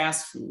all the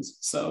fast foods.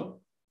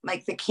 So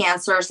the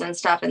cancers and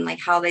stuff, and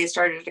how they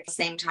started at the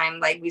same time,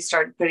 we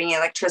started putting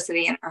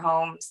electricity in our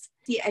homes.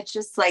 Yeah, it's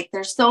just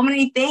there's so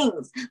many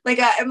things.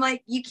 I'm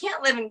you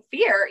can't live in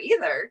fear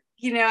either.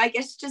 I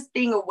guess just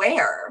being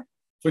aware.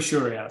 For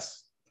sure,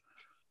 yes.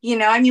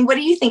 I mean, what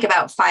do you think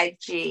about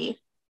 5G?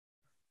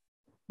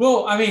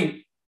 Well, I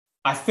mean,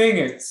 I think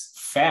it's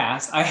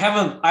fast.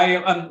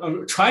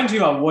 I'm trying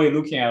to avoid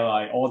looking at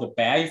all the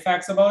bad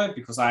effects about it,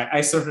 because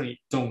I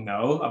certainly don't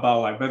know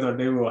about whether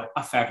they will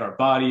affect our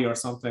body or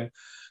something.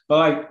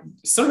 But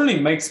certainly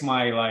makes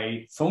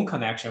my phone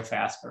connection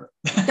faster.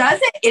 Does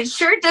it? It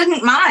sure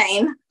didn't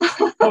mine.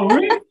 Oh,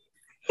 really?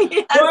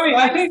 Yes, well, I mean,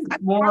 I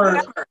think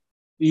more.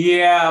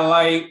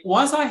 Yeah,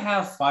 once I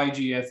have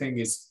 5G, I think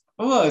it's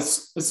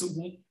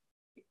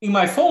in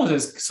my phone.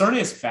 It's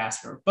certainly is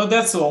faster, but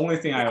that's the only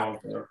thing I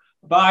offer.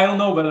 But I don't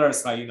know whether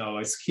it's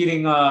it's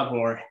heating up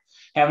or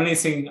have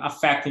anything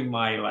affecting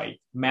my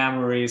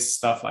memories,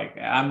 stuff like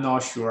that. I'm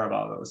not sure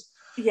about those.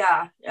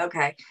 Yeah.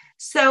 Okay.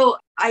 So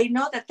I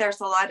know that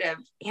there's a lot of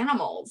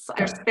animals.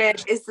 There's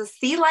fish. Is the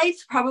sea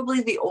life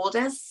probably the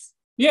oldest?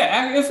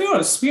 Yeah. If you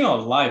were speaking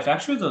of life,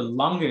 actually the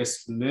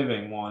longest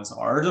living ones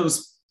are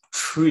those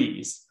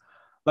trees.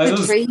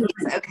 Those trees.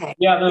 Okay.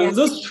 Yeah.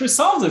 Those trees.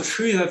 Some of the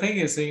trees I think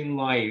is in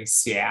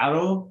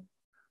Seattle.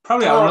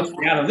 Probably around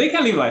Seattle, they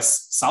can live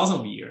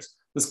 1,000 years.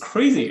 That's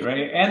crazy,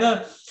 right?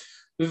 And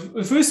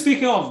if we're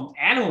speaking of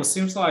animals, it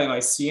seems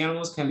like sea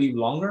animals can live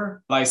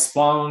longer, like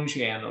sponge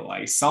and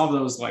some of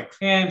those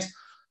clams,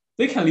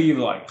 they can live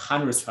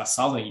hundreds to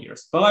 1,000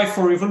 years. But if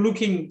we're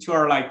looking to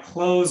our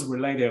close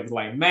relative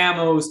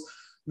mammals,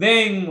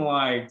 then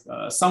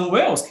some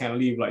whales can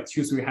live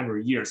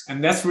 200-300 years,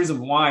 and that's the reason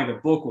why the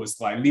book was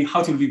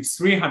how to live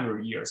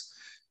 300 years,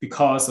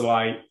 because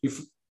if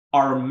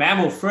our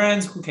mammal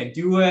friends who can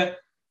do it,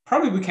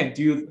 probably we can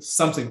do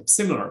something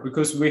similar,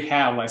 because we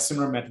have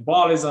similar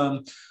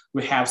metabolism,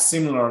 we have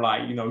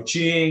similar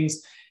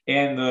genes,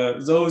 and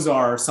those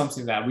are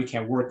something that we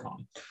can work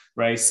on,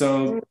 right?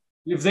 So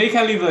if they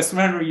can live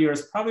 300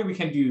 years, probably we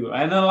can do.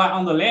 And then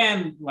on the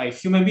land,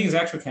 human beings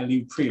actually can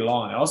live pretty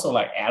long. And also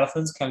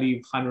elephants can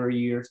live 100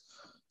 years.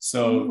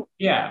 So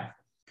yeah.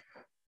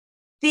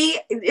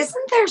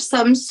 Isn't there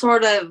some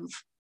sort of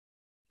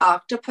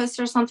octopus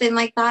or something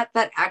like that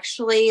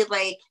actually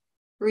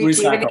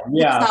rejuvenate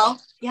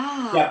itself?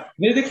 Yeah.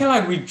 They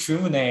can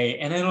rejuvenate,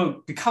 and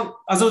it'll become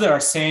as though they are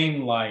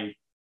saying I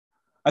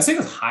think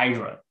it's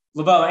Hydra.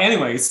 But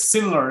anyway, it's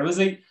similar. It was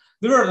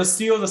they were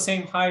still the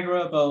same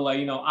Hydra, but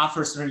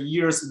after certain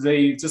years,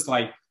 they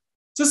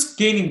just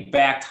gaining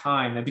back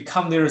time and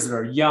become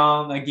they're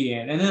young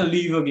again, and then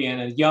leave again,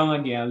 and young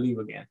again, leave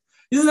again.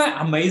 Isn't that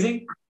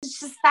amazing? It's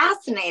just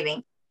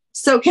fascinating.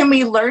 So can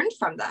we learn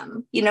from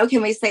them?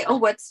 Can we say,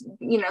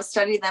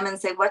 study them and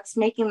say, what's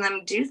making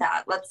them do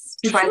that? Let's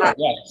try that.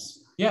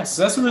 Yes.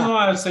 That's the reason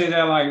why I say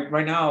that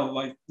right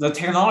now, the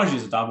technology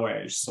is a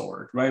double-edged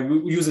sword, right?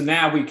 We using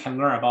that, we can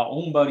learn about our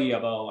own body,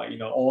 about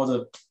all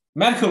the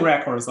medical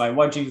records,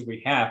 what genes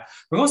we have.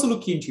 We also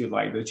look into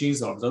the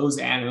genes of those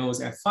animals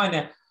and find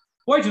out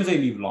why do they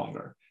live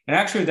longer. And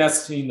actually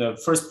that's in the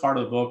first part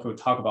of the book, we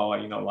talk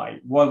about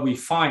what we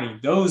find in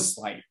those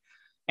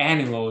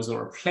animals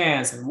or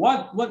plants, and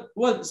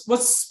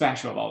what's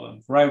special about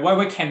them, right?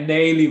 Why can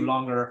they live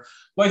longer?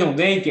 Why don't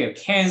they get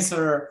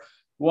cancer?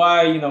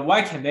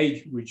 Why can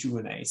they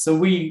rejuvenate? So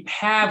we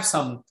have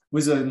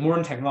with the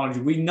modern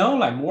technology, we know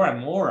more and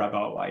more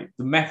about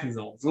the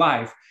mechanism of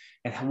life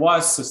and what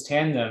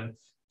sustain them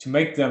to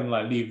make them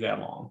live that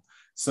long.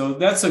 So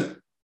that's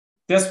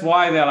that's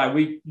why that like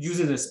we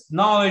using this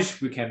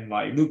knowledge, we can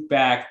like look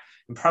back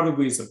and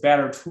probably it's a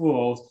better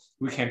tool.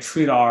 We can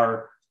treat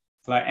our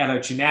like at a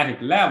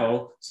genetic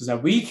level so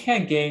that we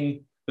can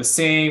gain the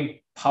same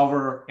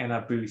power and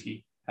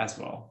ability as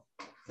well.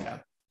 Yeah.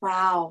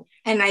 Wow.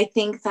 And I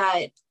think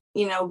that,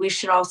 we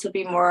should also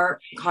be more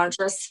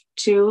conscious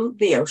to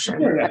the ocean.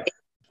 Sure, yeah. Right?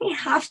 We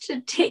have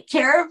to take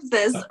care of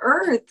this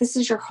earth. This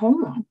is your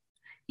home.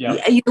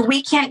 Yeah.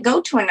 We can't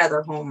go to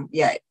another home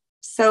yet.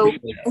 So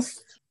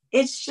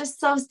it's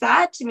just so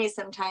sad to me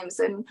sometimes.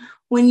 And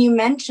when you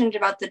mentioned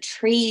about the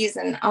trees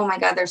and, oh my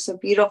God, they're so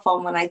beautiful.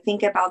 And when I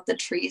think about the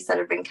trees that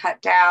have been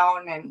cut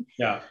down and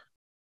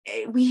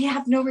we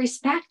have no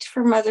respect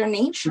for Mother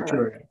Nature.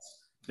 Sure.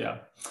 Yeah.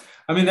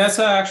 I mean, that's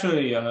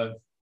actually a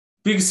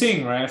big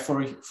thing, right?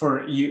 For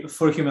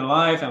human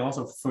life and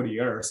also for the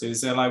earth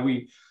is that like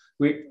we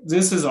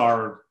this is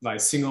our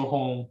like single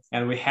home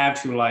and we have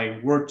to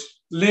like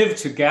live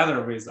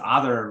together with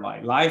other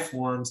like life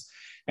forms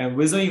and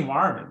with the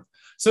environment.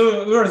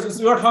 So we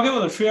were talking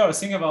about the tree. I was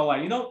thinking about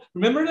like,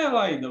 remember that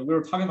like we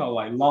were talking about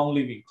like long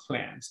living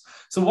plants.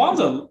 So one of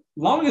the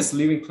longest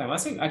living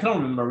plants, I think I can't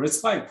remember.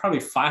 It's like probably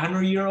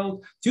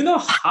 500-year-old. Do you know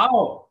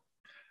how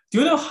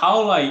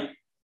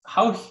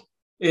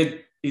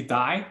it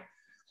died?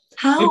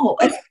 How?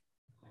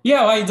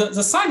 Like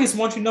the scientists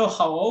want to know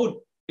how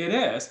old it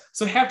is.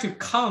 So you have to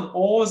count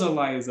all the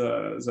like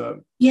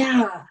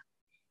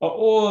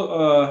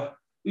all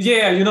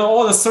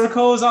the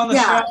circles on the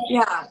shell.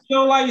 Yeah.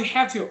 So like you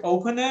have to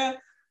open it.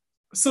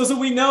 So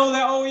we know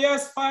that, oh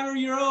yes,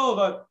 500-year-old,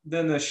 but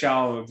then the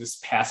shell will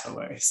just pass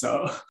away.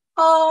 So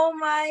oh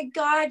my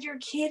God, you're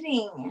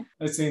kidding.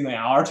 It's in the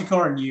article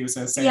or news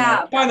and saying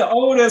find the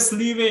oldest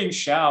living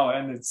shell,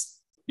 and it's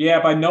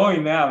by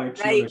knowing that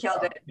you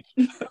killed it.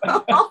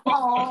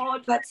 Oh,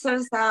 that's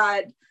so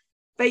sad.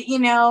 But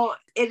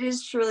it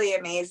is truly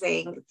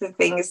amazing the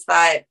things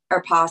that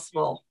are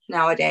possible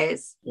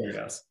nowadays.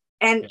 Yes.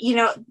 And,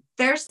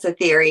 there's a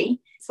theory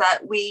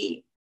that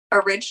we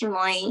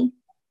originally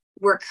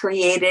were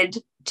created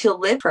to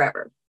live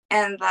forever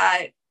and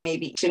that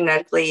maybe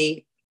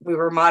genetically we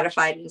were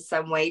modified in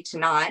some way to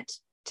not.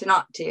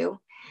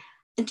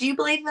 Do you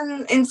believe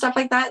in stuff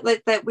like that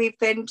we've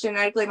been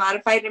genetically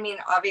modified? I mean,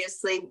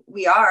 obviously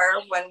we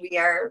are when we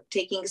are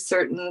taking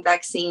certain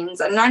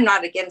vaccines. And I'm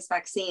not against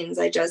vaccines.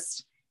 I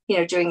just,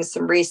 doing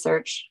some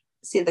research,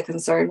 see the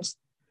concerns.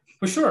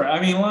 For sure.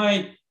 I mean,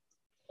 like,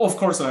 of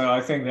course,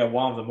 I think that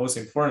one of the most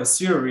important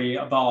theory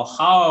about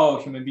how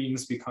human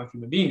beings become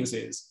human beings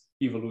is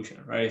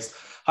evolution, right?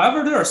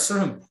 However, there are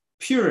certain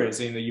periods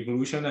in the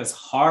evolution that's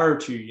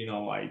hard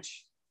to,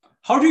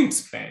 hard to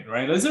explain,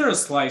 right?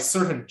 There's like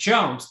certain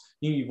jumps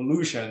in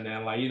evolution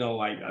and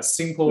like a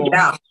simple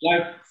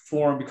life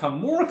form become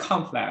more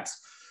complex.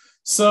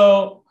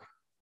 So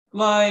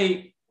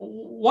like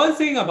one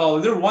thing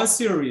about, there's one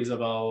series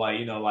about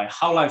like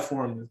how life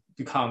form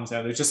becomes,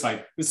 and it's just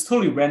like, it's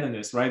totally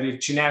randomness, right? The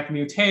genetic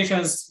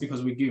mutations,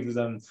 because we give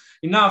them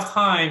enough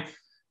time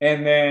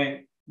and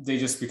then they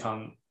just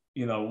become,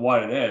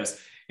 what it is.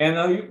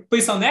 And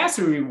based on that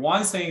theory,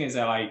 one thing is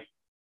that like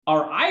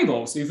our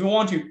eyeballs, if you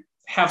want to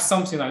have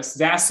something like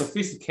that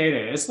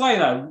sophisticated, it's like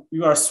that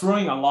you are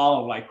throwing a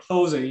lot of like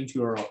clothes into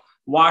your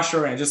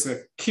washer and just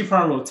keep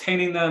on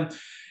rotating them.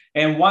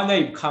 And one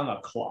day it become a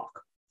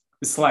clock.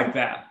 It's like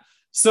that.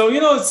 So,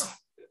 it's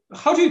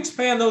how to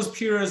explain those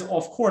periods.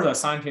 Of course, the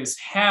scientists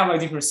have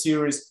like different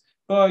theories,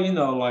 but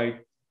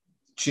like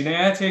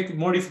genetic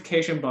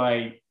modification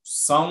by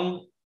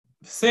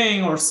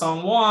something or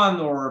someone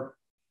or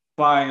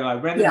by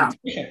like random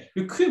mutation,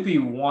 it could be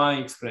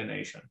one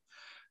explanation.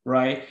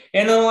 Right.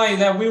 And then like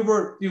that we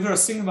were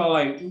thinking about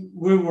like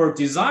we were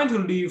designed to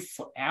live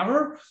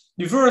forever.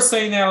 If we were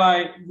saying that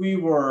like we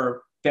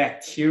were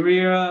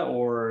bacteria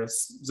or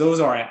those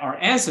are our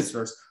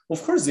ancestors,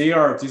 of course they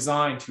are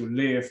designed to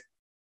live.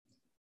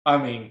 I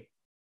mean,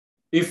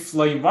 if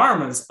the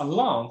environment's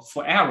alone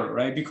forever,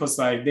 right? Because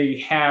like they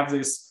have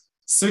this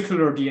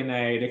circular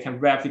DNA, they can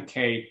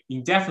replicate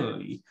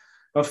indefinitely.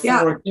 But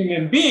for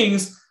human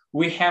beings,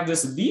 we have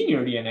this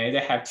linear DNA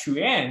that have two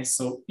ends.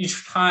 So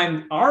each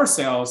time our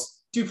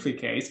cells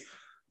duplicate,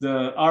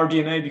 our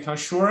DNA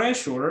becomes shorter and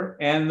shorter.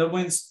 And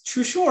when it's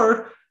too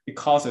short, it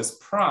causes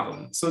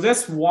problems. So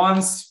that's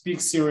one big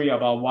theory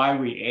about why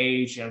we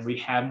age and we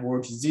have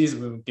more disease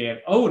when we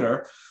get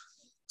older.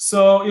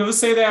 So you would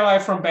say that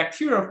like from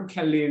bacteria who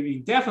can live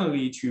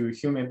indefinitely to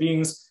human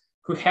beings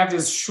who have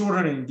this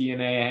shortening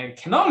DNA and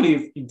cannot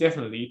live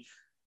indefinitely,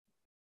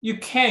 you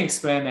can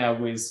explain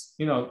that with,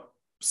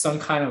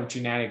 some kind of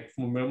genetic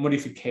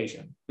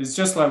modification. It's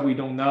just like we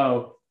don't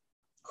know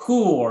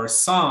who or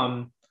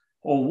some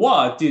or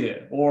what did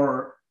it,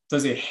 or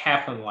does it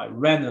happen like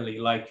randomly,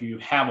 like you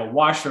have a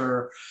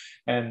washer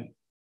and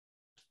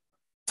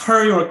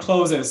turn your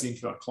clothes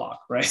into a clock,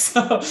 right?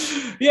 So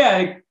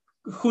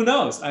who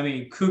knows? I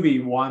mean, it could be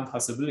one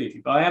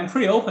possibility, but I'm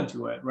pretty open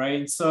to it,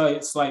 right? So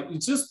it's like,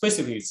 it's just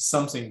basically it's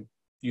something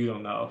you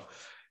don't know.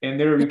 And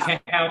you can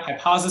have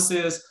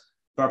hypotheses,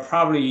 but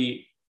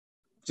probably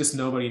just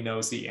nobody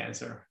knows the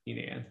answer in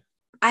the end.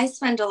 I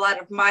spend a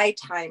lot of my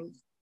time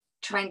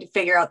trying to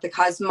figure out the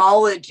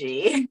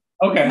cosmology.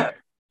 Okay.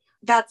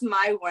 That's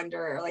my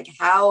wonder. Like,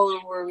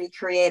 how were we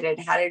created?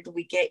 How did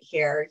we get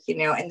here?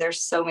 And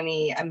there's so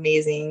many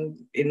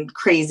amazing and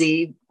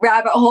crazy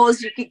rabbit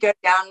holes you could go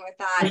down with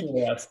that.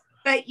 Yes.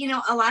 But,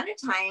 a lot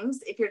of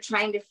times, if you're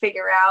trying to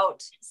figure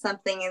out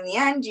something in the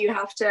end, you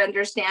have to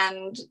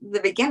understand the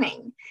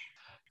beginning.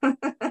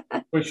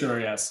 For sure,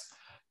 yes.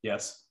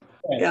 Yes.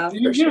 Yeah,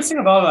 you think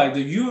about like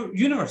the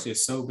universe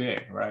is so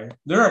big, right?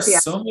 There are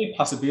so many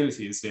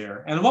possibilities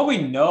there. And what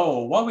we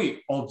know, what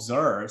we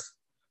observe,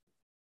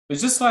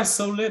 it's just like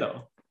so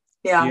little.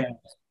 Yeah.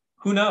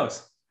 Who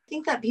knows? I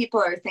think that people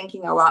are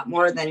thinking a lot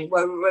more than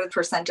what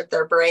percent of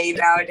their brain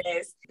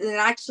nowadays. And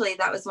actually,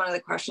 that was one of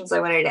the questions I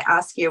wanted to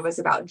ask you was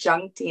about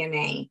junk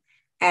DNA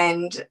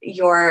and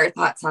your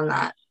thoughts on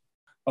that.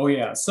 Oh,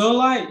 yeah. So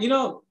like,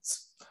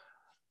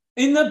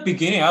 in the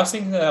beginning, I was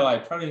thinking that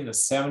like probably in the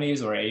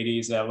 70s or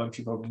 80s that when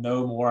people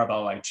know more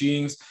about like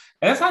genes,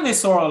 at that time they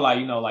sort of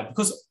like,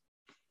 because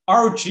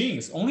our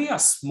genes only a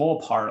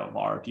small part of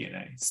our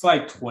DNA. It's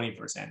like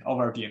 20% of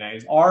our DNA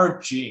is our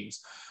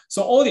genes.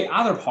 So all the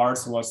other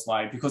parts was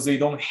like, because they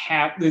don't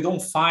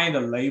find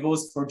the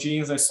labels for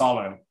genes, they saw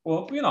like,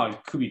 well,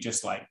 it could be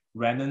just like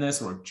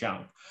randomness or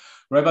junk,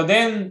 right? But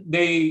then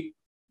they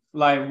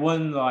like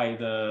when like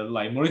the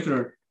like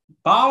molecular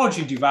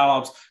biology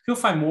develops, you'll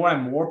find more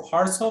and more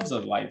parts of the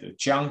like the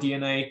junk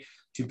DNA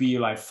to be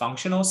like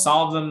functional.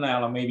 Some of them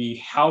that are maybe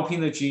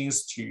helping the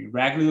genes to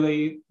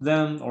regulate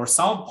them, or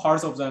some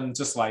parts of them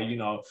just like,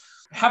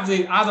 have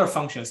the other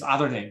functions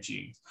other than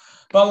genes.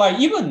 But like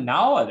even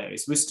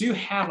nowadays, we still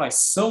have like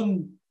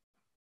so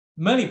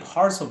many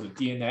parts of the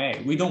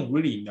DNA. We don't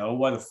really know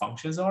what the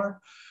functions are,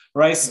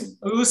 right? So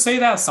we would say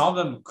that some of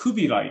them could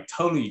be like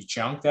totally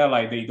junk, that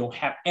like they don't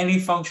have any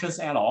functions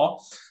at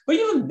all. But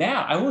even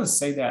now, I wouldn't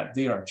say that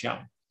they are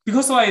junk,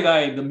 because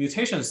like the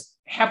mutations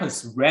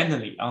happens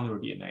randomly on your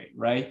DNA,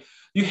 right?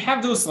 You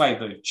have those like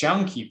the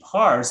junky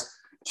parts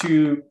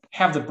to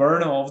have the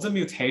burden of the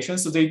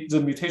mutations, so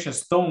the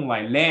mutations don't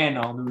like land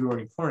on your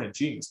important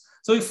genes.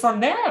 So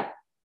from that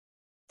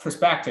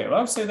perspective, I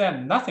would say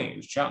that nothing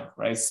is junk,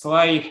 right? It's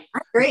like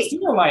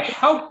still like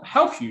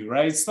help you,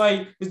 right? It's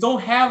like it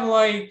don't have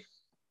like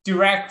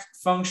direct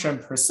function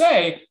per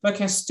se, but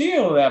can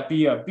still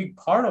be a big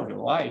part of your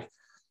life,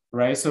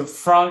 right? So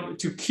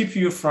to keep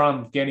you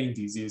from getting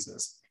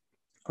diseases,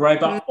 right?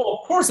 But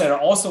of course, there are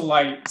also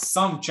like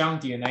some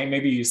junk DNA,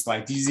 maybe it's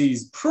like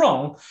disease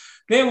prone.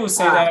 They will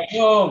say that,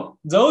 well,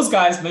 those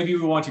guys, maybe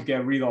we want to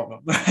get rid of them,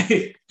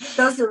 right?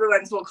 Those are the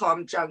ones we'll call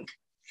them junk.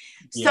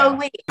 So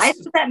wait, I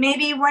think that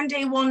maybe one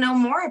day we'll know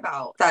more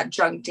about that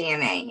junk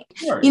DNA.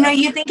 Sure,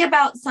 you think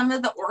about some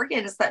of the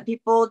organs that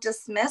people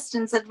dismissed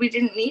and said we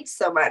didn't need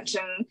so much.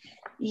 And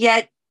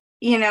yet,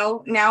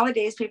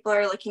 nowadays people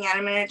are looking at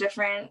them in a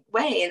different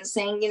way and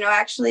saying,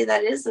 actually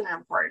that is an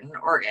important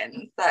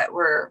organ that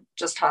we're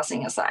just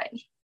tossing aside.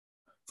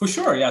 For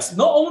sure, yes.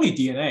 Not only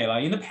DNA,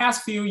 like in the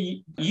past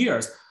few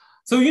years.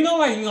 So,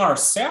 like in our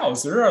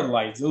cells, there are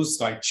like those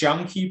like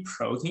junky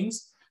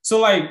proteins. So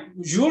like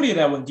usually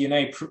that when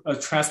DNA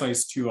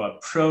translates to a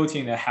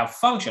protein that have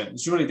function,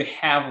 usually they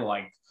have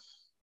like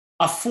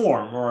a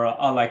form or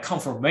a like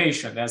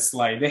conformation that's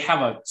like they have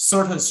a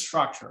certain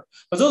structure.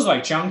 But those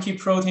like junky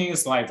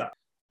proteins, like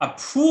a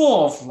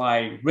pool of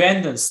like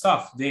random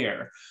stuff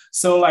there.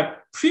 So like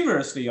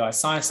previously,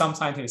 some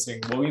scientists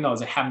think, well,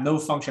 they have no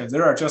function.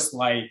 There are just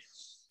like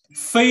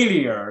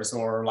failures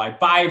or like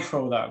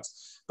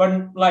byproducts.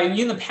 But like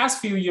in the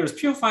past few years,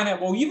 people find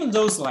that, well, even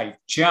those like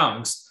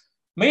junks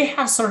may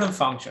have certain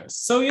functions.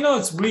 So,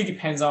 it really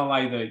depends on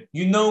like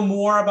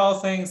more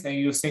about things and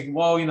you think,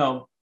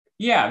 well,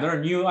 there are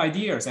new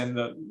ideas. And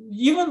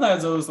even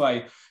those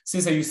like,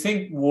 since you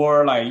think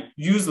were like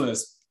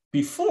useless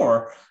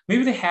before,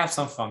 maybe they have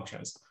some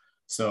functions.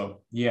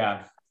 So,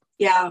 yeah.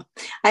 Yeah.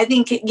 I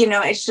think,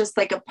 it's just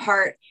like a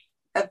part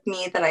of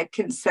me that I've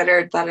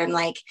considered that I'm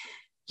like,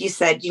 you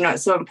said,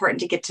 it's so important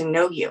to get to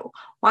know you.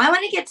 Well, I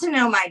want to get to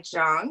know my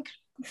junk.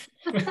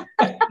 I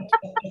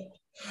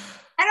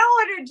don't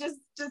want to just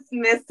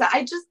dismiss that.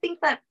 I just think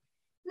that,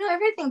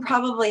 everything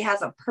probably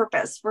has a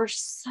purpose. We're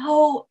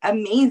so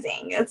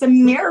amazing. It's a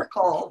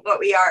miracle what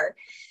we are.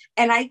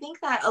 And I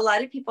think that a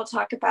lot of people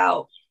talk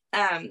about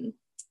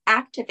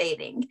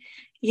activating,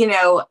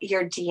 your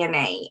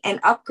DNA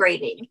and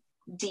upgrading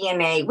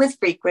DNA with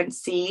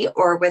frequency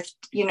or with,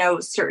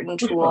 certain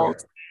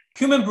tools.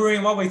 Human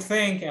brain, what we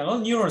think, and a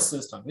neural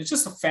system, it's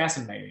just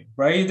fascinating,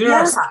 right? There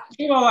are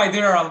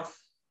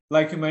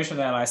like you mentioned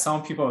that like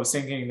some people are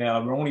thinking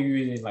that we're only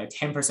using like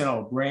 10% of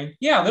our brain.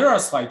 Yeah, there are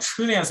like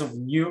trillions of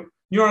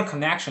neural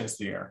connections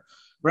there,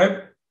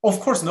 right? Of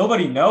course,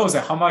 nobody knows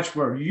how much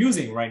we're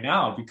using right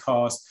now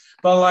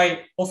but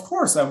like, of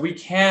course, we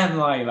can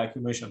like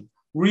you mentioned,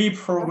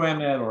 reprogram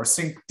it or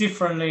think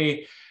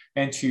differently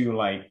and to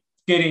like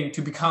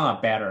to become a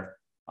better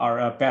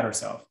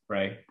self,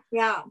 right?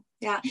 Yeah.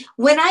 Yeah.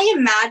 When I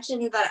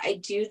imagine that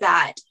I do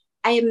that,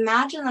 I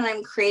imagine that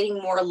I'm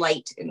creating more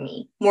light in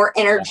me, more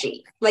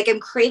energy. Like I'm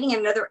creating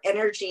another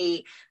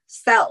energy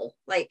cell,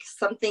 like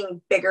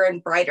something bigger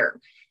and brighter.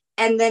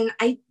 And then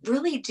I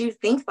really do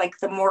think like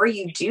the more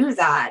you do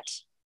that,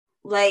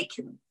 like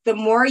the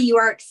more you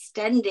are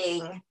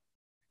extending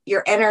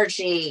your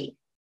energy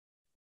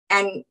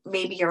and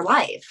maybe your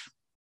life.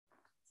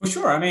 For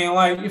sure. I mean,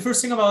 like if you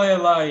think about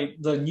it, like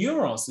the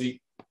neurons,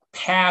 they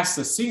pass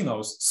the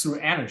signals through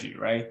energy,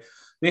 right?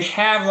 They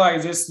have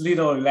like this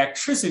little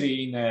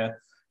electricity in the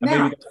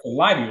maybe that's the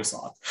light you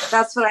saw.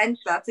 That's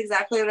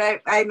exactly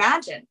what I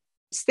imagine.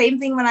 Same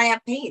thing when I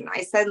have pain.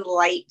 I send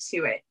light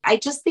to it. I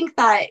just think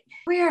that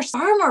we are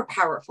far more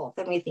powerful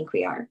than we think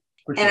we are.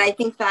 Sure. And I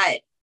think that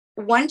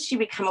once you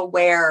become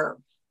aware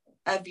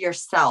of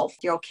yourself,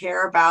 you'll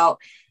care about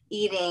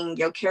eating,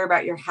 you'll care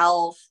about your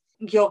health,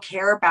 you'll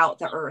care about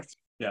the earth.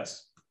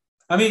 Yes.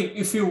 I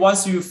mean,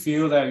 once you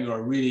feel that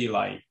you're really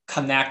like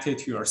connected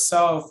to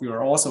yourself,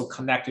 you're also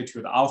connected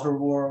to the outer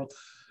world,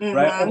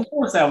 right? Of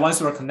course, that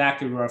once you're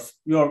connected,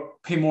 you'll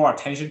pay more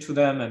attention to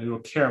them and you'll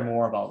care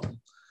more about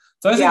them.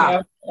 So I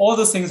think all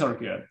those things are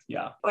good.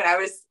 Yeah. When I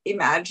was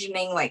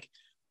imagining like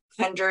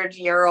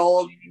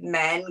 100-year-old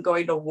men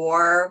going to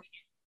war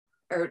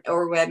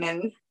or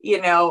women,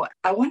 you know,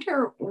 I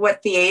wonder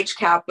what the age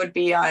cap would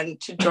be on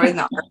to join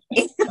the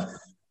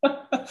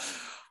army.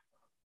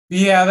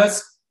 Yeah,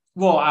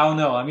 well, I don't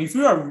know. I mean, if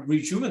you are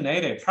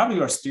rejuvenated, probably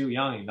you are still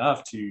young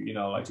enough to, you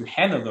know, like to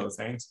handle those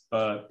things.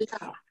 But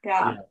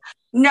yeah.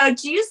 No,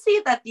 do you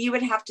see that you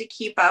would have to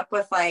keep up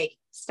with like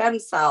stem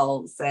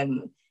cells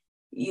and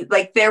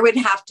like there would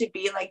have to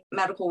be like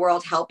medical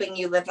world helping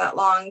you live that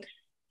long?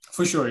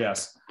 For sure,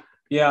 yes.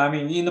 Yeah, I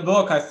mean, in the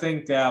book, I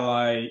think that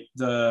like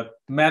the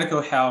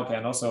medical help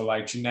and also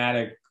like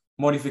genetic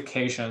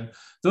modification,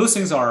 those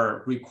things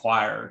are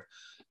required.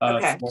 For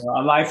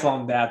a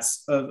lifelong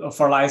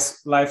for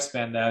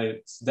lifespan that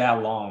it's that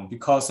long,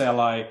 because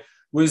like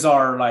with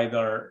our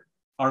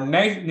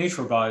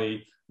natural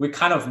body, we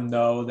kind of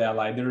know that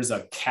like there is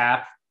a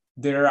cap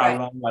there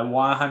around like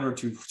 100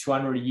 to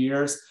 200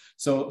 years.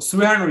 So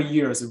 300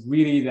 years is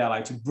really that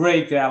like to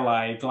break that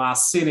like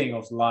glass ceiling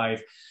of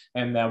life,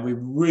 and that we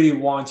really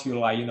want to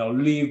like, you know,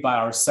 live by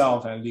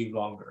ourselves and live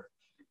longer.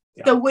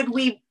 Yeah. So would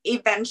we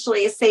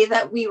eventually say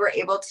that we were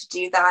able to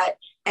do that?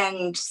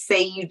 And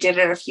say you did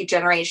it a few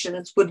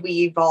generations, would we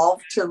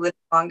evolve to live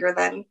longer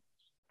then?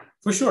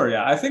 For sure,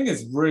 yeah. I think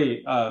it's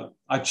really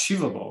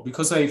achievable,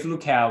 because if you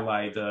look at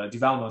like the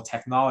development of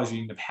technology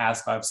in the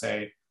past, I'd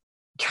say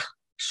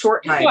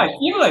short time,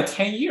 even like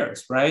 10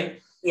 years, right?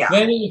 Yeah.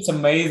 Then it's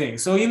amazing.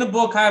 So in the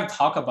book, I have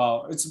talked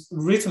about, it's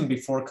written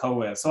before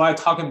COVID. So I'm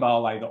talking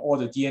about like all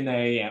the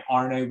DNA and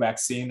RNA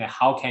vaccine and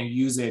how can you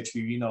use it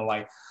to, you know,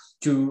 like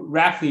to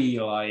rapidly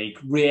like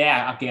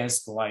react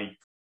against like,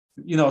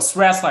 you know,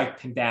 threats like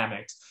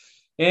pandemics.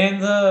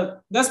 And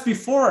that's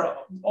before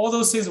all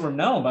those things were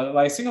known. But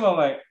like think about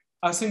like,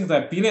 I think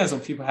that billions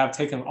of people have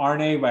taken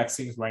RNA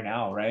vaccines right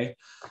now, right?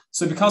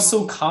 So it becomes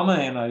so common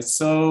and like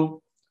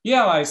so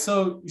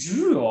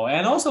usual.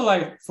 And also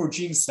like for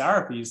gene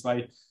therapies,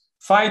 like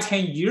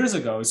 5-10 years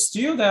ago,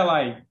 still that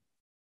like,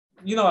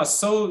 you know,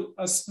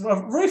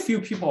 very few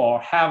people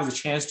have the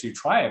chance to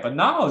try it. But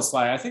now it's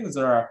like, I think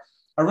there are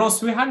around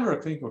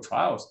 300 clinical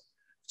trials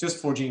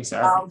just for gene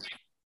therapy.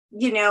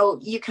 You know,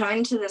 you come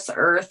into this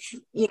earth,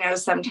 you know,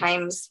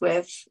 sometimes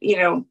with, you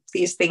know,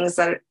 these things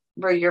that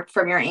were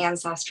from your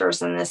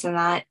ancestors and this and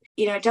that,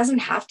 you know, it doesn't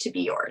have to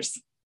be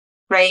yours,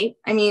 right?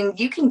 I mean,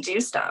 you can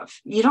do stuff.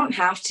 You don't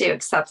have to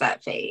accept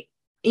that fate,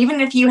 even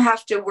if you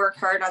have to work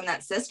hard on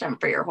that system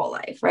for your whole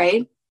life,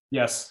 right?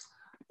 Yes.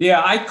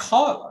 Yeah,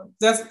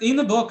 that's in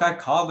the book, I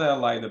call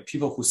them like the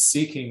people who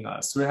seeking a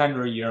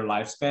 300-year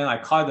lifespan. I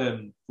call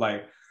them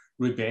like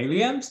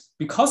rebellions,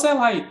 because they're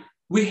like,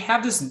 we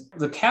have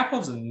the cap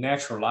of the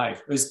natural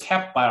life is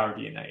kept by our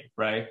DNA,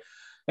 right?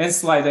 And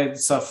it's like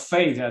it's a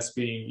fate that's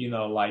being, you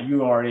know, like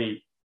you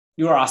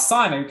are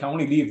assigned and you can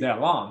only live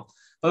that long,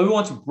 but we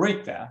want to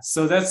break that.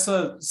 So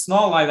it's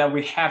not like that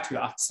we have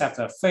to accept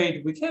that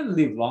fate. We can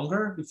live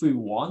longer if we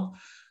want.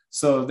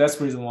 So that's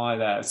the reason why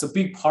that it's a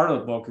big part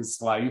of the book. Is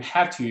like you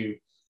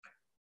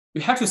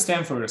have to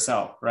stand for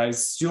yourself, right?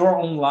 It's your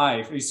own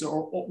life, it's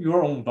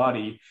your own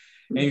body,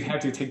 and you have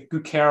to take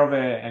good care of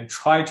it and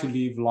try to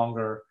live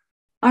longer.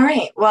 All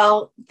right.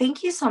 Well,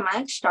 thank you so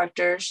much,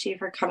 Dr. Shi,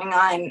 for coming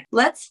on.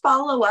 Let's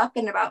follow up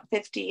in about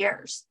 50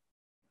 years.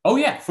 Oh,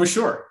 yeah, for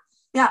sure.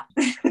 Yeah.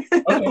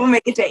 Okay. We'll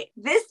make a date.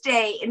 This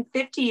day in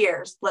 50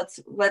 years, let's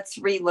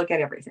relook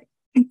at everything.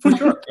 For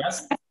sure.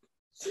 Yes.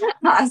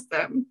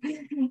 Awesome.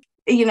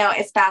 You know,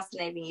 it's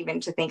fascinating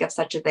even to think of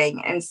such a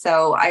thing. And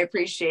so I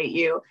appreciate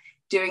you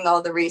doing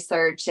all the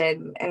research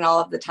and all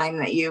of the time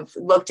that you've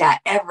looked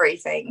at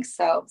everything.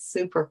 So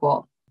super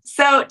cool.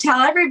 So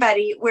tell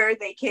everybody where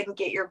they can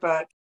get your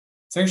book.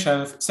 Thanks,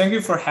 Chef. Thank you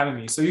for having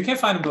me. So you can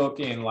find the book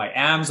in like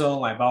Amazon,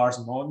 like Barnes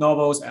and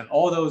Nobles, and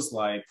all those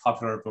like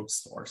popular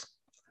bookstores.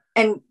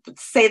 And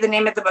say the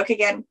name of the book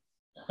again.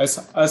 It's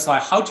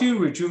like How to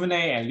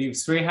Rejuvenate and Live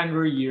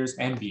 300 Years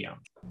and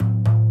Beyond.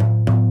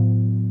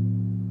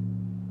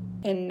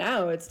 And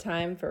now it's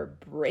time for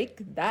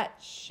Break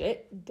That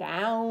Shit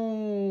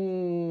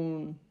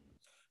Down.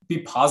 Be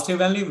positive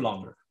and live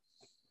longer.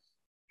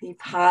 Be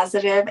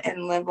positive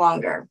and live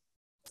longer.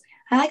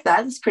 I like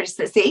that. That's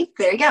pretty, see,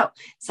 there you go.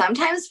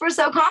 Sometimes we're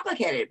so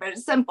complicated, but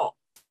it's simple.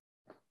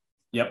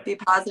 Yep. Be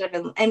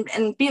positive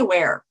and be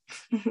aware.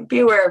 Be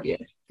aware of you.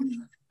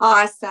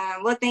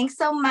 Awesome. Well, thanks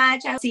so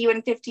much. I'll see you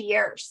in 50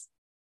 years.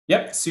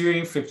 Yep. See you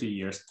in 50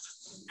 years.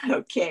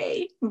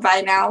 Okay.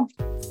 Bye now.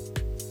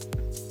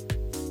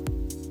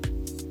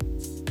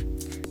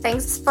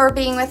 Thanks for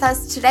being with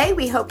us today.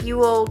 We hope you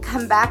will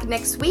come back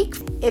next week.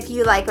 If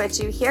you like what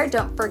you hear,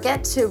 don't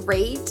forget to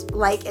rate,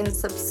 like, and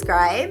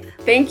subscribe.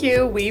 Thank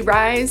you. We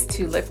rise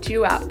to lift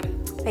you up.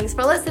 Thanks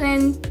for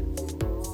listening.